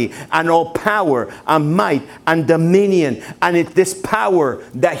 Principality and all power and might and dominion. And this power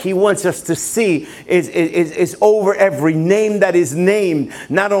that he wants us to see is over every name that is named,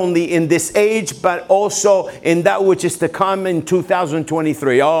 not only in this age but also in that which is to come in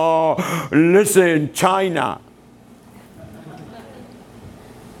 2023. Oh, listen, China.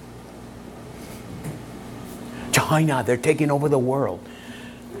 China, they're taking over the world.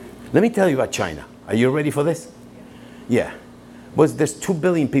 Let me tell you about China. Are you ready for this? Yeah. There's 2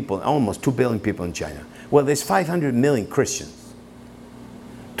 billion people, almost 2 billion people in China. Well, there's 500 million Christians.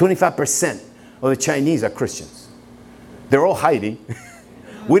 25% of the Chinese are Christians. They're all hiding.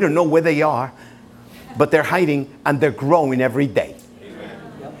 We don't know where they are, but they're hiding and they're growing every day.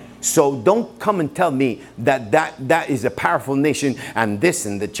 Yep. So don't come and tell me that is a powerful nation and this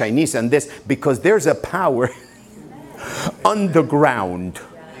and the Chinese and this, because there's a power underground.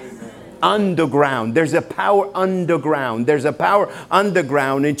 Underground. There's a power underground. There's a power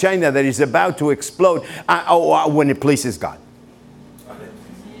underground in China that is about to explode when it pleases God.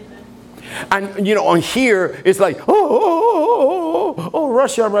 And you know, on here it's like, oh,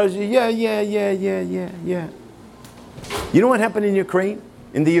 Russia, yeah. You know what happened in Ukraine?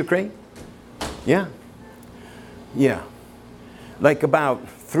 In the Ukraine? Yeah. Like about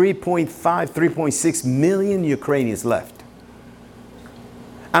 3.5, 3.6 million Ukrainians left.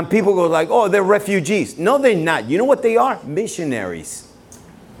 And people go like, oh, they're refugees. No, they're not. You know what they are? Missionaries.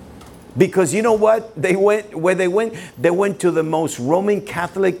 Because you know what? They went to the most Roman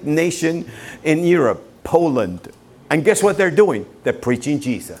Catholic nation in Europe, Poland. And guess what they're doing? They're preaching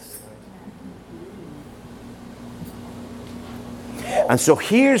Jesus. And so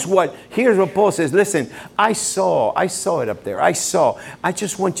here's what Paul says. Listen, I saw it up there. I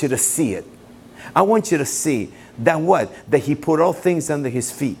just want you to see it. I want you to see that what? That he put all things under his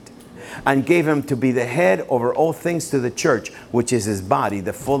feet and gave him to be the head over all things to the church, which is his body,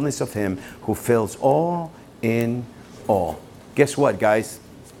 the fullness of him who fills all in all. Guess what, guys?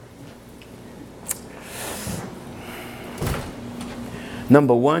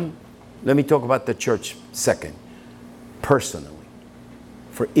 Number one, let me talk about the church second. Personally.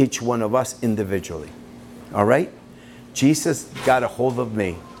 For each one of us individually. All right? Jesus got a hold of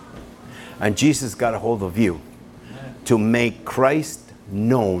me. And Jesus got a hold of you to make Christ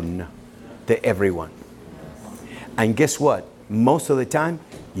known to everyone. And guess what? Most of the time,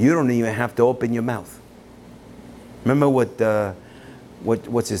 you don't even have to open your mouth. Remember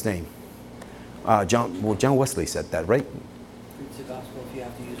what's his name? John Wesley said that, right? Preach the gospel if you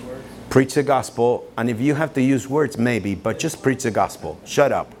have to use words. Preach the gospel, and if you have to use words, maybe, but just preach the gospel.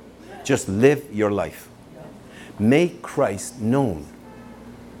 Shut up. Just live your life. Make Christ known.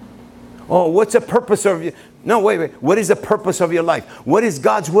 Oh, what's the purpose of you? No, wait. What is the purpose of your life? What is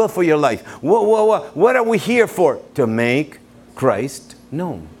God's will for your life? What are we here for? To make Christ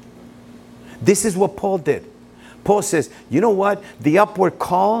known. This is what Paul did. Paul says, you know what? The upward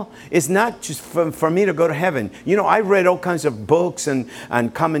call is not just for me to go to heaven. You know, I read all kinds of books and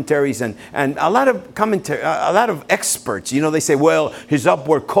commentaries and a lot of experts, you know, they say, well, his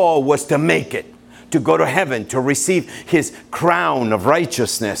upward call was to make it, to go to heaven, to receive his crown of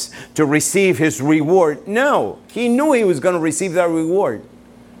righteousness, to receive his reward. No, he knew he was going to receive that reward.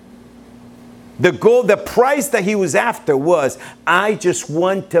 The goal, the price that he was after was, I just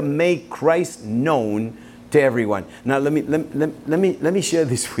want to make Christ known to everyone. Now let me share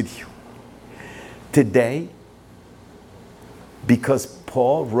this with you. Today, because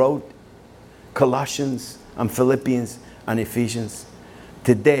Paul wrote Colossians and Philippians and Ephesians,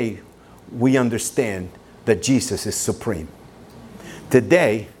 today we understand that Jesus is supreme.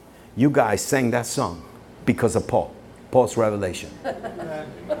 Today, you guys sang that song because of Paul's revelation.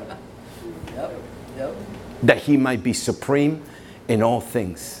 Yep. That he might be supreme in all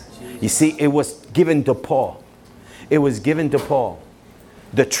things. You see, it was given to Paul. It was given to Paul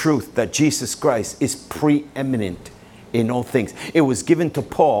the truth that Jesus Christ is preeminent in all things. It was given to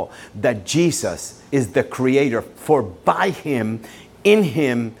Paul that Jesus is the creator, for by him, in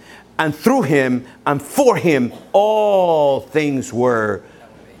him, and through him, and for him, all things were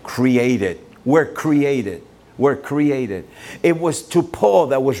created. Were created. It was to Paul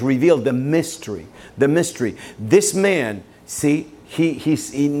that was revealed the mystery. This man, see,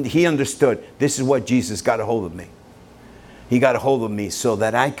 he understood, this is what Jesus got a hold of me. He got a hold of me so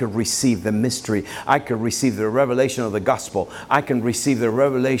that I could receive the mystery. I could receive the revelation of the gospel. I can receive the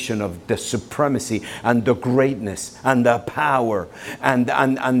revelation of the supremacy and the greatness and the power and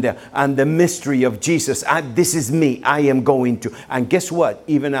the mystery of Jesus. This is me. I am going to. And guess what?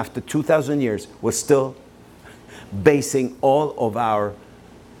 Even after 2,000 years, we're still basing all of our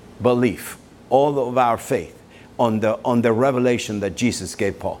belief, all of our faith on the revelation that Jesus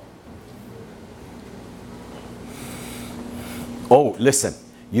gave Paul. Oh, listen,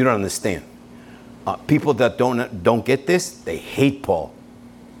 you don't understand. People that don't get this, they hate Paul.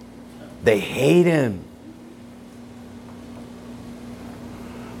 They hate him.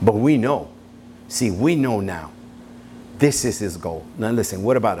 But we know. See, we know now. This is his goal. Now listen,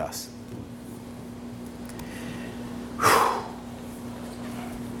 what about us?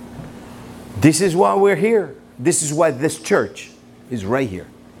 This is why we're here. This is why this church is right here.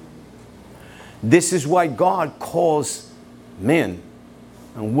 This is why God calls men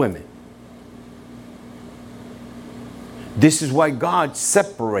and women. This is why God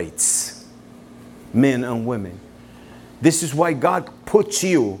separates men and women. This is why God puts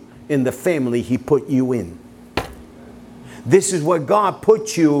you in the family he put you in. This is why God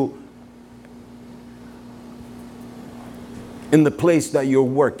put you in the place that you're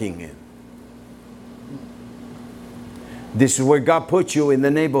working in. This is where God put you in the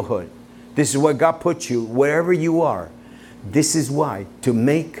neighborhood. This is where God put you wherever you are. This is why, to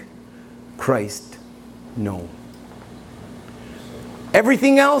make Christ known.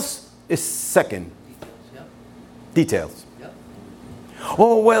 Everything else is second. Details.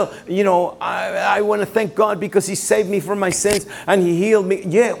 Oh, well, you know, I want to thank God because he saved me from my sins and he healed me.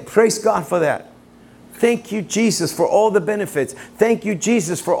 Yeah, praise God for that. Thank you, Jesus, for all the benefits. Thank you,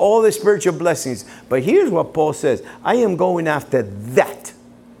 Jesus, for all the spiritual blessings. But here's what Paul says. I am going after that.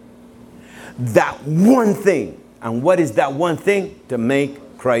 That one thing. And what is that one thing? To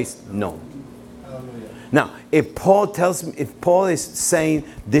make Christ known. Hallelujah. Now, if Paul is saying,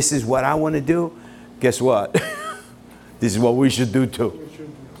 this is what I want to do, guess what? This is what we should do too.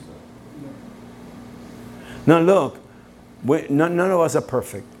 Now look, none of us are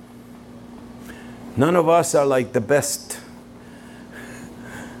perfect. None of us are like the best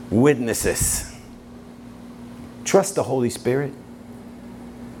witnesses. Trust the Holy Spirit.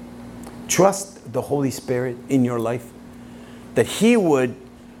 Trust the Holy Spirit in your life, that he would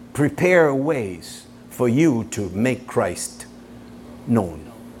prepare ways for you to make Christ known.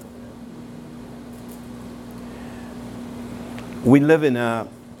 We live in a...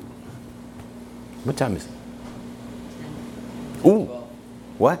 What time is it? Ooh.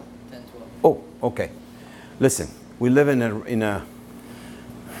 What? 10, 12. Oh, okay. Listen, we live in a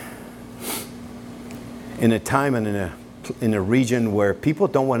time and in a region where people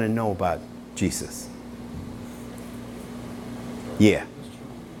don't want to know about Jesus. Yeah.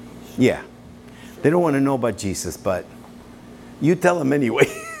 They don't want to know about Jesus, but you tell them anyway.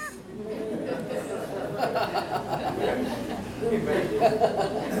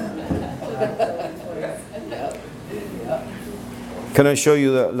 Can I show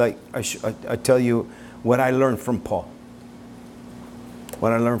you, I tell you what I learned from Paul.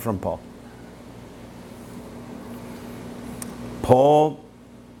 What I learned from Paul. Paul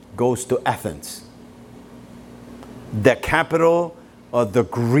goes to Athens, the capital of the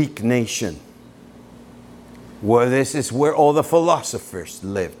Greek nation, where this is where all the philosophers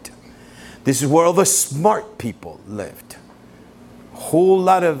lived. This is where all the smart people lived. Whole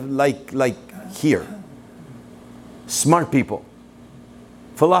lot of like here, smart people,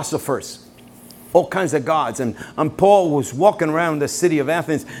 philosophers, all kinds of gods. And Paul was walking around the city of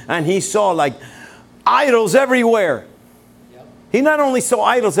Athens, and he saw like idols everywhere. He not only saw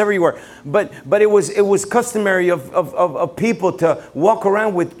idols everywhere, but it was customary of people to walk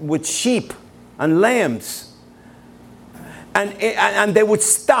around with sheep and lambs, and they would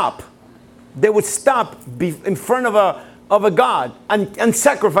stop. They would stop in front of a god and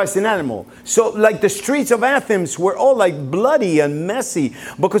sacrifice an animal. So like the streets of Athens were all like bloody and messy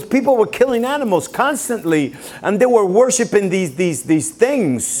because people were killing animals constantly, and they were worshiping these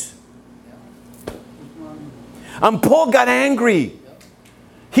things. And Paul got angry.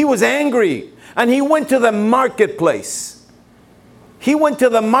 He was angry. And he went to the marketplace. He went to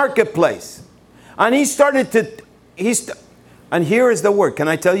the marketplace. And he started to... and here is the word. Can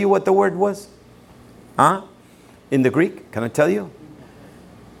I tell you what the word was? Huh? In the Greek, can I tell you?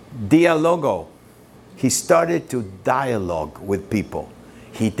 Dialogo. He started to dialogue with people.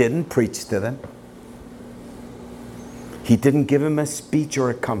 He didn't preach to them. He didn't give them a speech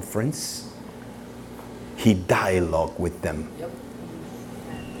or a conference. He dialogued with them.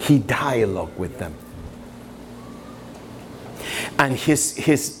 He dialogued with them. And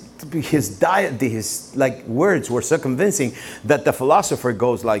his like words were so convincing that the philosopher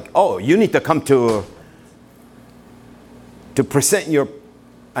goes like, "Oh, you need to come to present your,"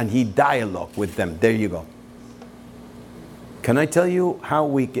 and he dialogued with them. There you go. Can I tell you how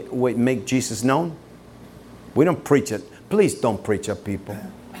we make Jesus known? We don't preach it. Please don't preach at people.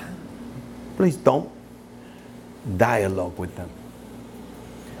 Please don't. Dialogue with them.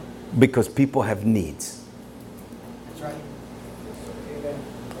 Because people have needs. That's right.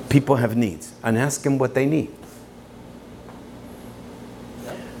 People have needs. And ask them what they need.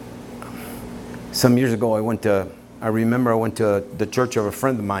 Some years ago I remember I went to the church of a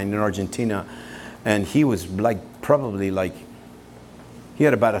friend of mine in Argentina, and he was he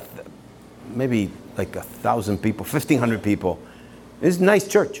had about maybe like 1,000 people, 1,500 people. It's a nice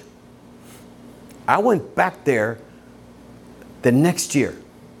church. I went back there the next year,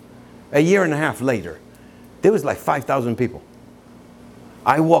 a year and a half later. There was like 5,000 people.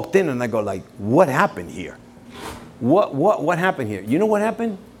 I walked in and I go like, what happened here? What happened here? You know what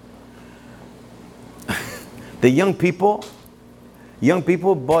happened? The young people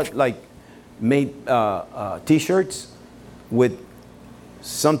bought made t-shirts with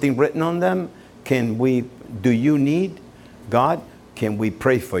something written on them. Do you need God? Can we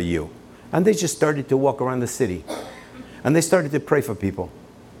pray for you? And they just started to walk around the city. And they started to pray for people.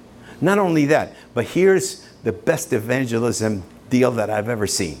 Not only that, but here's the best evangelism deal that I've ever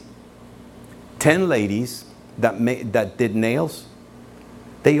seen. 10 ladies that did nails,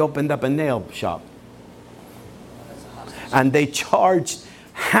 they opened up a nail shop. And they charged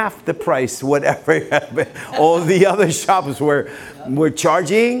half the price, whatever all the other shops were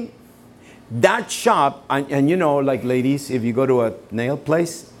charging. That shop, and you know, like ladies, if you go to a nail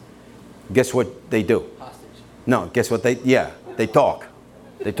place, guess what they do? Hostage. No, guess what they talk.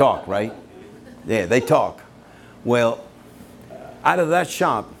 They talk, right? Yeah, they talk. Well, out of that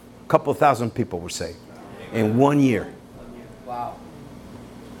shop, a couple thousand people were saved in 1 year. Wow.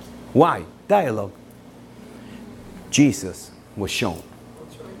 Why? Dialogue. Jesus was shown.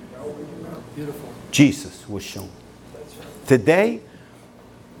 Beautiful. Jesus was shown. Today,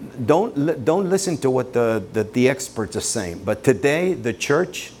 don't listen to what the experts are saying. But today, the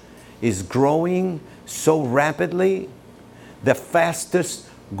church is growing so rapidly. The fastest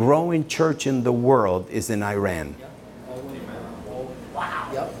growing church in the world is in Iran. Wow.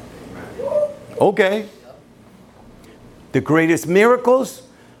 Yep. Okay. The greatest miracles,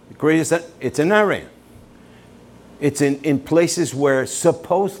 it's in Iran. It's in places where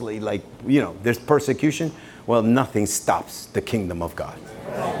supposedly, there's persecution. Well, nothing stops the kingdom of God.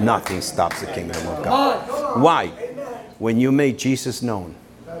 Nothing stops the kingdom of God. Why? When you make Jesus known.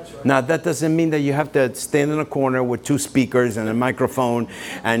 Now, that doesn't mean that you have to stand in a corner with 2 speakers and a microphone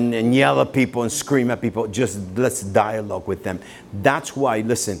and yell at people and scream at people. Just let's dialogue with them. That's why,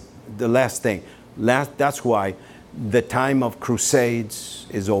 listen, the last thing. That's why the time of crusades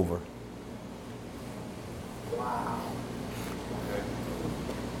is over.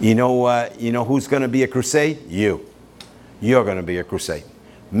 You know who's going to be a crusade? You. You're going to be a crusade.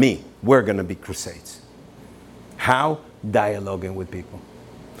 Me, we're going to be crusades. How? Dialoguing with people.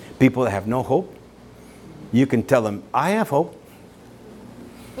 People that have no hope, you can tell them, I have hope.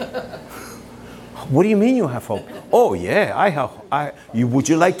 What do you mean you have hope? Oh yeah, I have. Would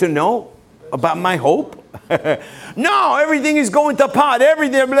you like to know about my hope? No, everything is going to pot.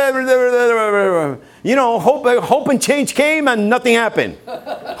 Everything, blah, blah, blah, blah, blah. You know, hope and change came and nothing happened.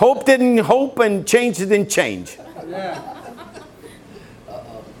 Hope didn't hope and change didn't change.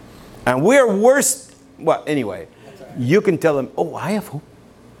 And we're worse. Well, anyway, you can tell them, oh, I have hope.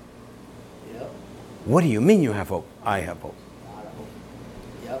 What do you mean you have hope? I have hope.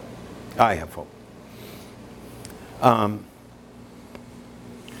 Yep. I have hope.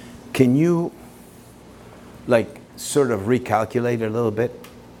 Can you, like, sort of recalculate a little bit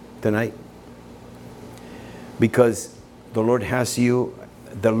tonight? Because the Lord has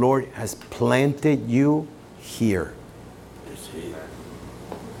planted you here.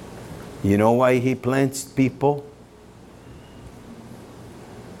 You know why He plants people?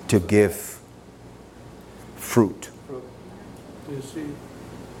 To give fruit.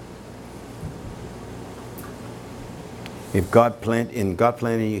 If God planted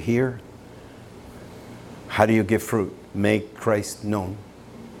you here, how do you give fruit? Make Christ known.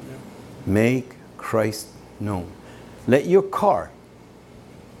 Make Christ known. Let your car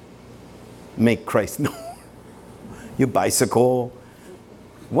make Christ known. Your bicycle,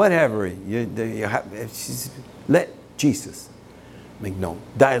 whatever. Let Jesus make known.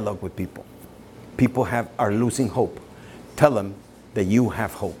 Dialogue with people. People are losing hope. Tell them that you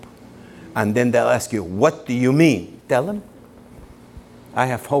have hope. And then they'll ask you, what do you mean? Tell them, I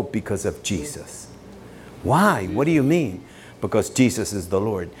have hope because of Jesus. Why? What do you mean? Because Jesus is the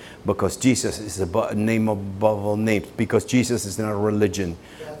Lord. Because Jesus is a name above all names. Because Jesus is not a religion.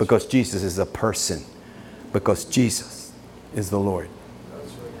 Because Jesus is a person. Because Jesus is the Lord.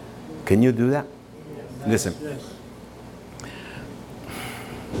 Can you do that? Listen.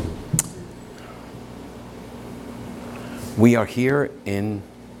 We are here in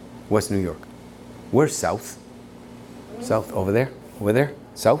West New York. We're south. South, over there? Over there?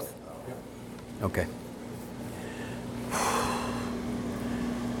 South? Okay.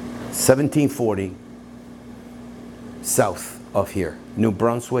 1740, south of here. New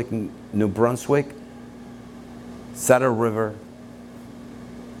Brunswick, Saddle River.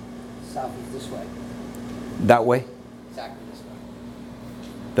 South is this way. That way? Exactly this way.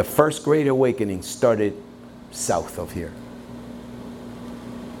 The first Great Awakening started south of here.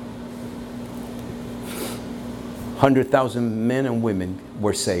 100,000 men and women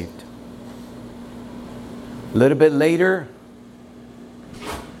were saved. A little bit later,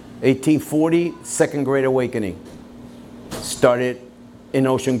 1840, Second Great Awakening started in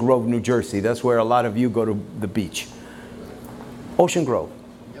Ocean Grove, New Jersey. That's where a lot of you go to the beach. Ocean Grove.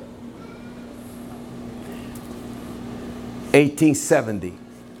 Yep. 1870,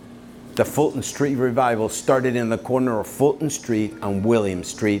 the Fulton Street Revival started in the corner of Fulton Street and William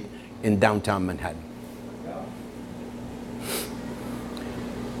Street in downtown Manhattan.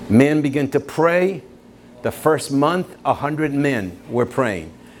 Men began to pray. The first month, 100 men were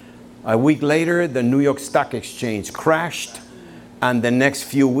praying. A week later, the New York Stock Exchange crashed. And the next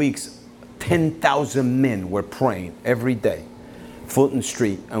few weeks, 10,000 men were praying every day. Fulton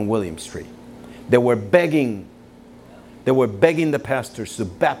Street and William Street. They were begging the pastors to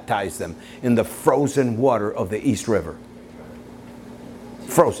baptize them in the frozen water of the East River.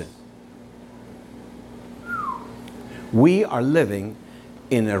 Frozen. We are living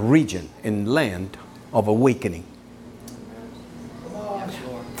in a region, in land of awakening.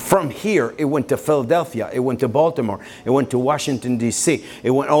 From here, it went to Philadelphia, it went to Baltimore, it went to Washington, D.C.,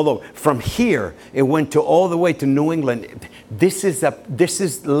 it went all over. From here, it went to all the way to New England. This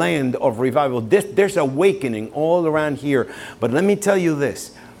is land of revival. There's awakening all around here. But let me tell you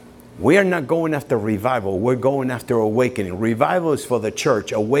this. We are not going after revival. We're going after awakening. Revival is for the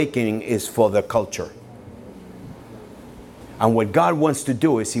church. Awakening is for the culture. And what God wants to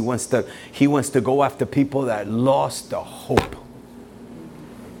do is He wants to go after people that lost the hope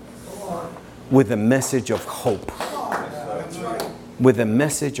with a message of hope. With a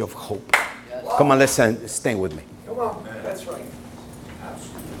message of hope. Come on, let's stand with me. Come on, that's right.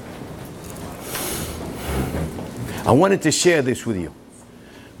 I wanted to share this with you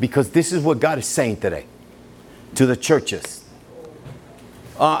because this is what God is saying today to the churches.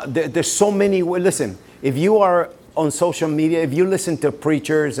 There's so many. Listen, if you are on social media, if you listen to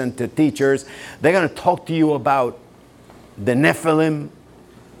preachers and to teachers, they're going to talk to you about the Nephilim.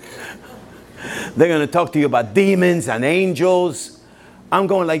 They're going to talk to you about demons and angels. I'm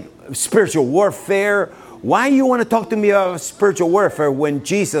going like spiritual warfare. Why you want to talk to me about spiritual warfare when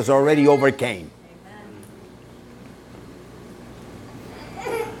Jesus already overcame?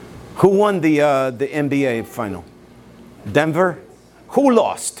 Who won the NBA final? Denver? Who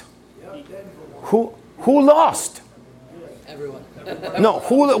lost? Who lost? Everyone. No,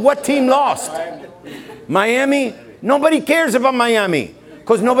 what team lost? Miami? Nobody cares about Miami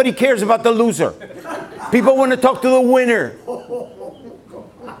because nobody cares about the loser. People want to talk to the winner.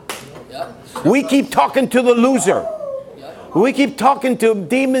 We keep talking to the loser. We keep talking to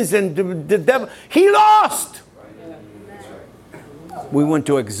demons and the devil. He lost. We want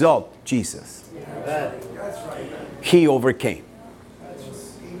to exalt Jesus. He overcame.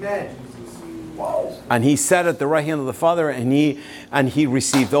 And he sat at the right hand of the Father, and he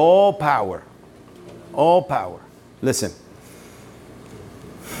received all power. All power. Listen.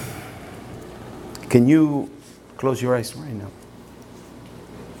 Can you close your eyes right now?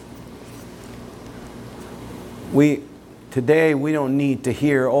 Today we don't need to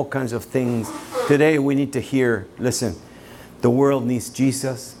hear all kinds of things. Today we need to hear, listen, the world needs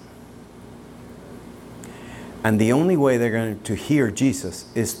Jesus. And the only way they're going to hear Jesus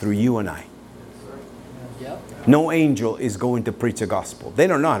is through you and I. Yep. No angel is going to preach the gospel. They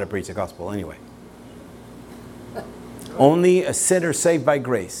don't know how to preach the gospel anyway. Only a sinner saved by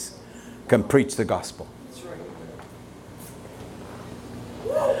grace can preach the gospel.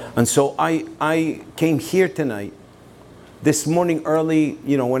 And so I came here tonight. This morning early,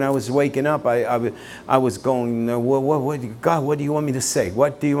 when I was waking up, I was going, God, what do you want me to say?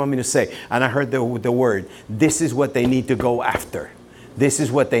 What do you want me to say? And I heard the word. This is what they need to go after. This is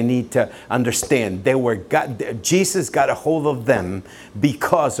what they need to understand. Jesus got a hold of them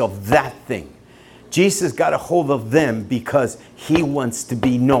because of that thing. Jesus got a hold of them because he wants to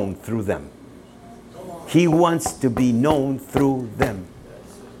be known through them. He wants to be known through them.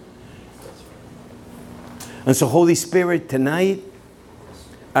 And so, Holy Spirit, tonight,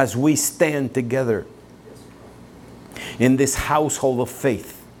 as we stand together in this household of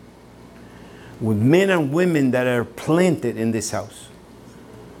faith, with men and women that are planted in this house,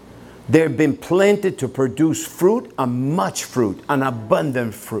 they've been planted to produce fruit, and much fruit, and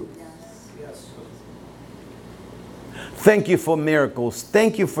abundant fruit. Thank you for miracles.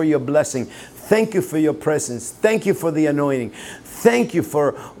 Thank you for your blessing. Thank you for your presence. Thank you for the anointing. Thank you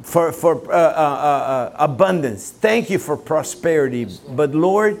for abundance. Thank you for prosperity. But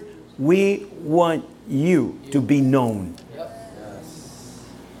Lord, we want you to be known.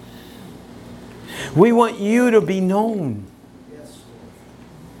 We want you to be known.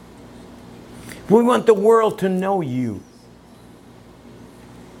 We want the world to know you.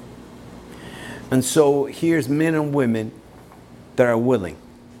 And so here's men and women that are willing.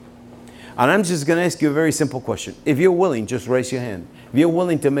 And I'm just going to ask you a very simple question. If you're willing, just raise your hand. If you're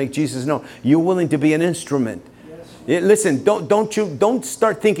willing to make Jesus known, you're willing to be an instrument. Yes. Listen, don't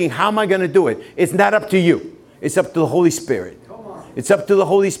start thinking, how am I going to do it? It's not up to you. It's up to the Holy Spirit. It's up to the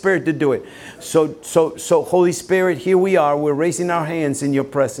Holy Spirit to do it. So Holy Spirit, here we are. We're raising our hands in your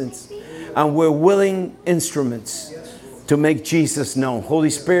presence. And we're willing instruments to make Jesus known. Holy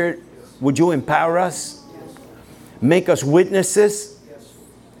Spirit, would you empower us? Make us witnesses.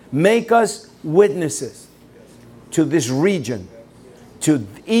 Make us witnesses to this region, to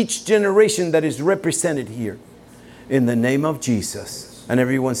each generation that is represented here. In the name of Jesus. And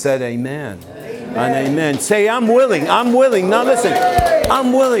everyone said amen. Amen. And amen. Say, I'm willing. I'm willing. Now listen.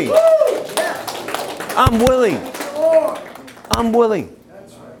 I'm willing. I'm willing. I'm willing.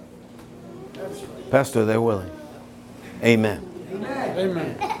 Pastor, they're willing. Amen.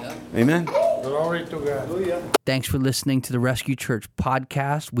 Amen. Amen. Glory to God. Thanks for listening to the Rescue Church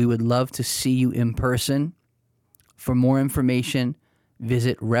podcast. We would love to see you in person. For more information,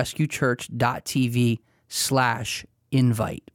 visit rescuechurch.tv/invite.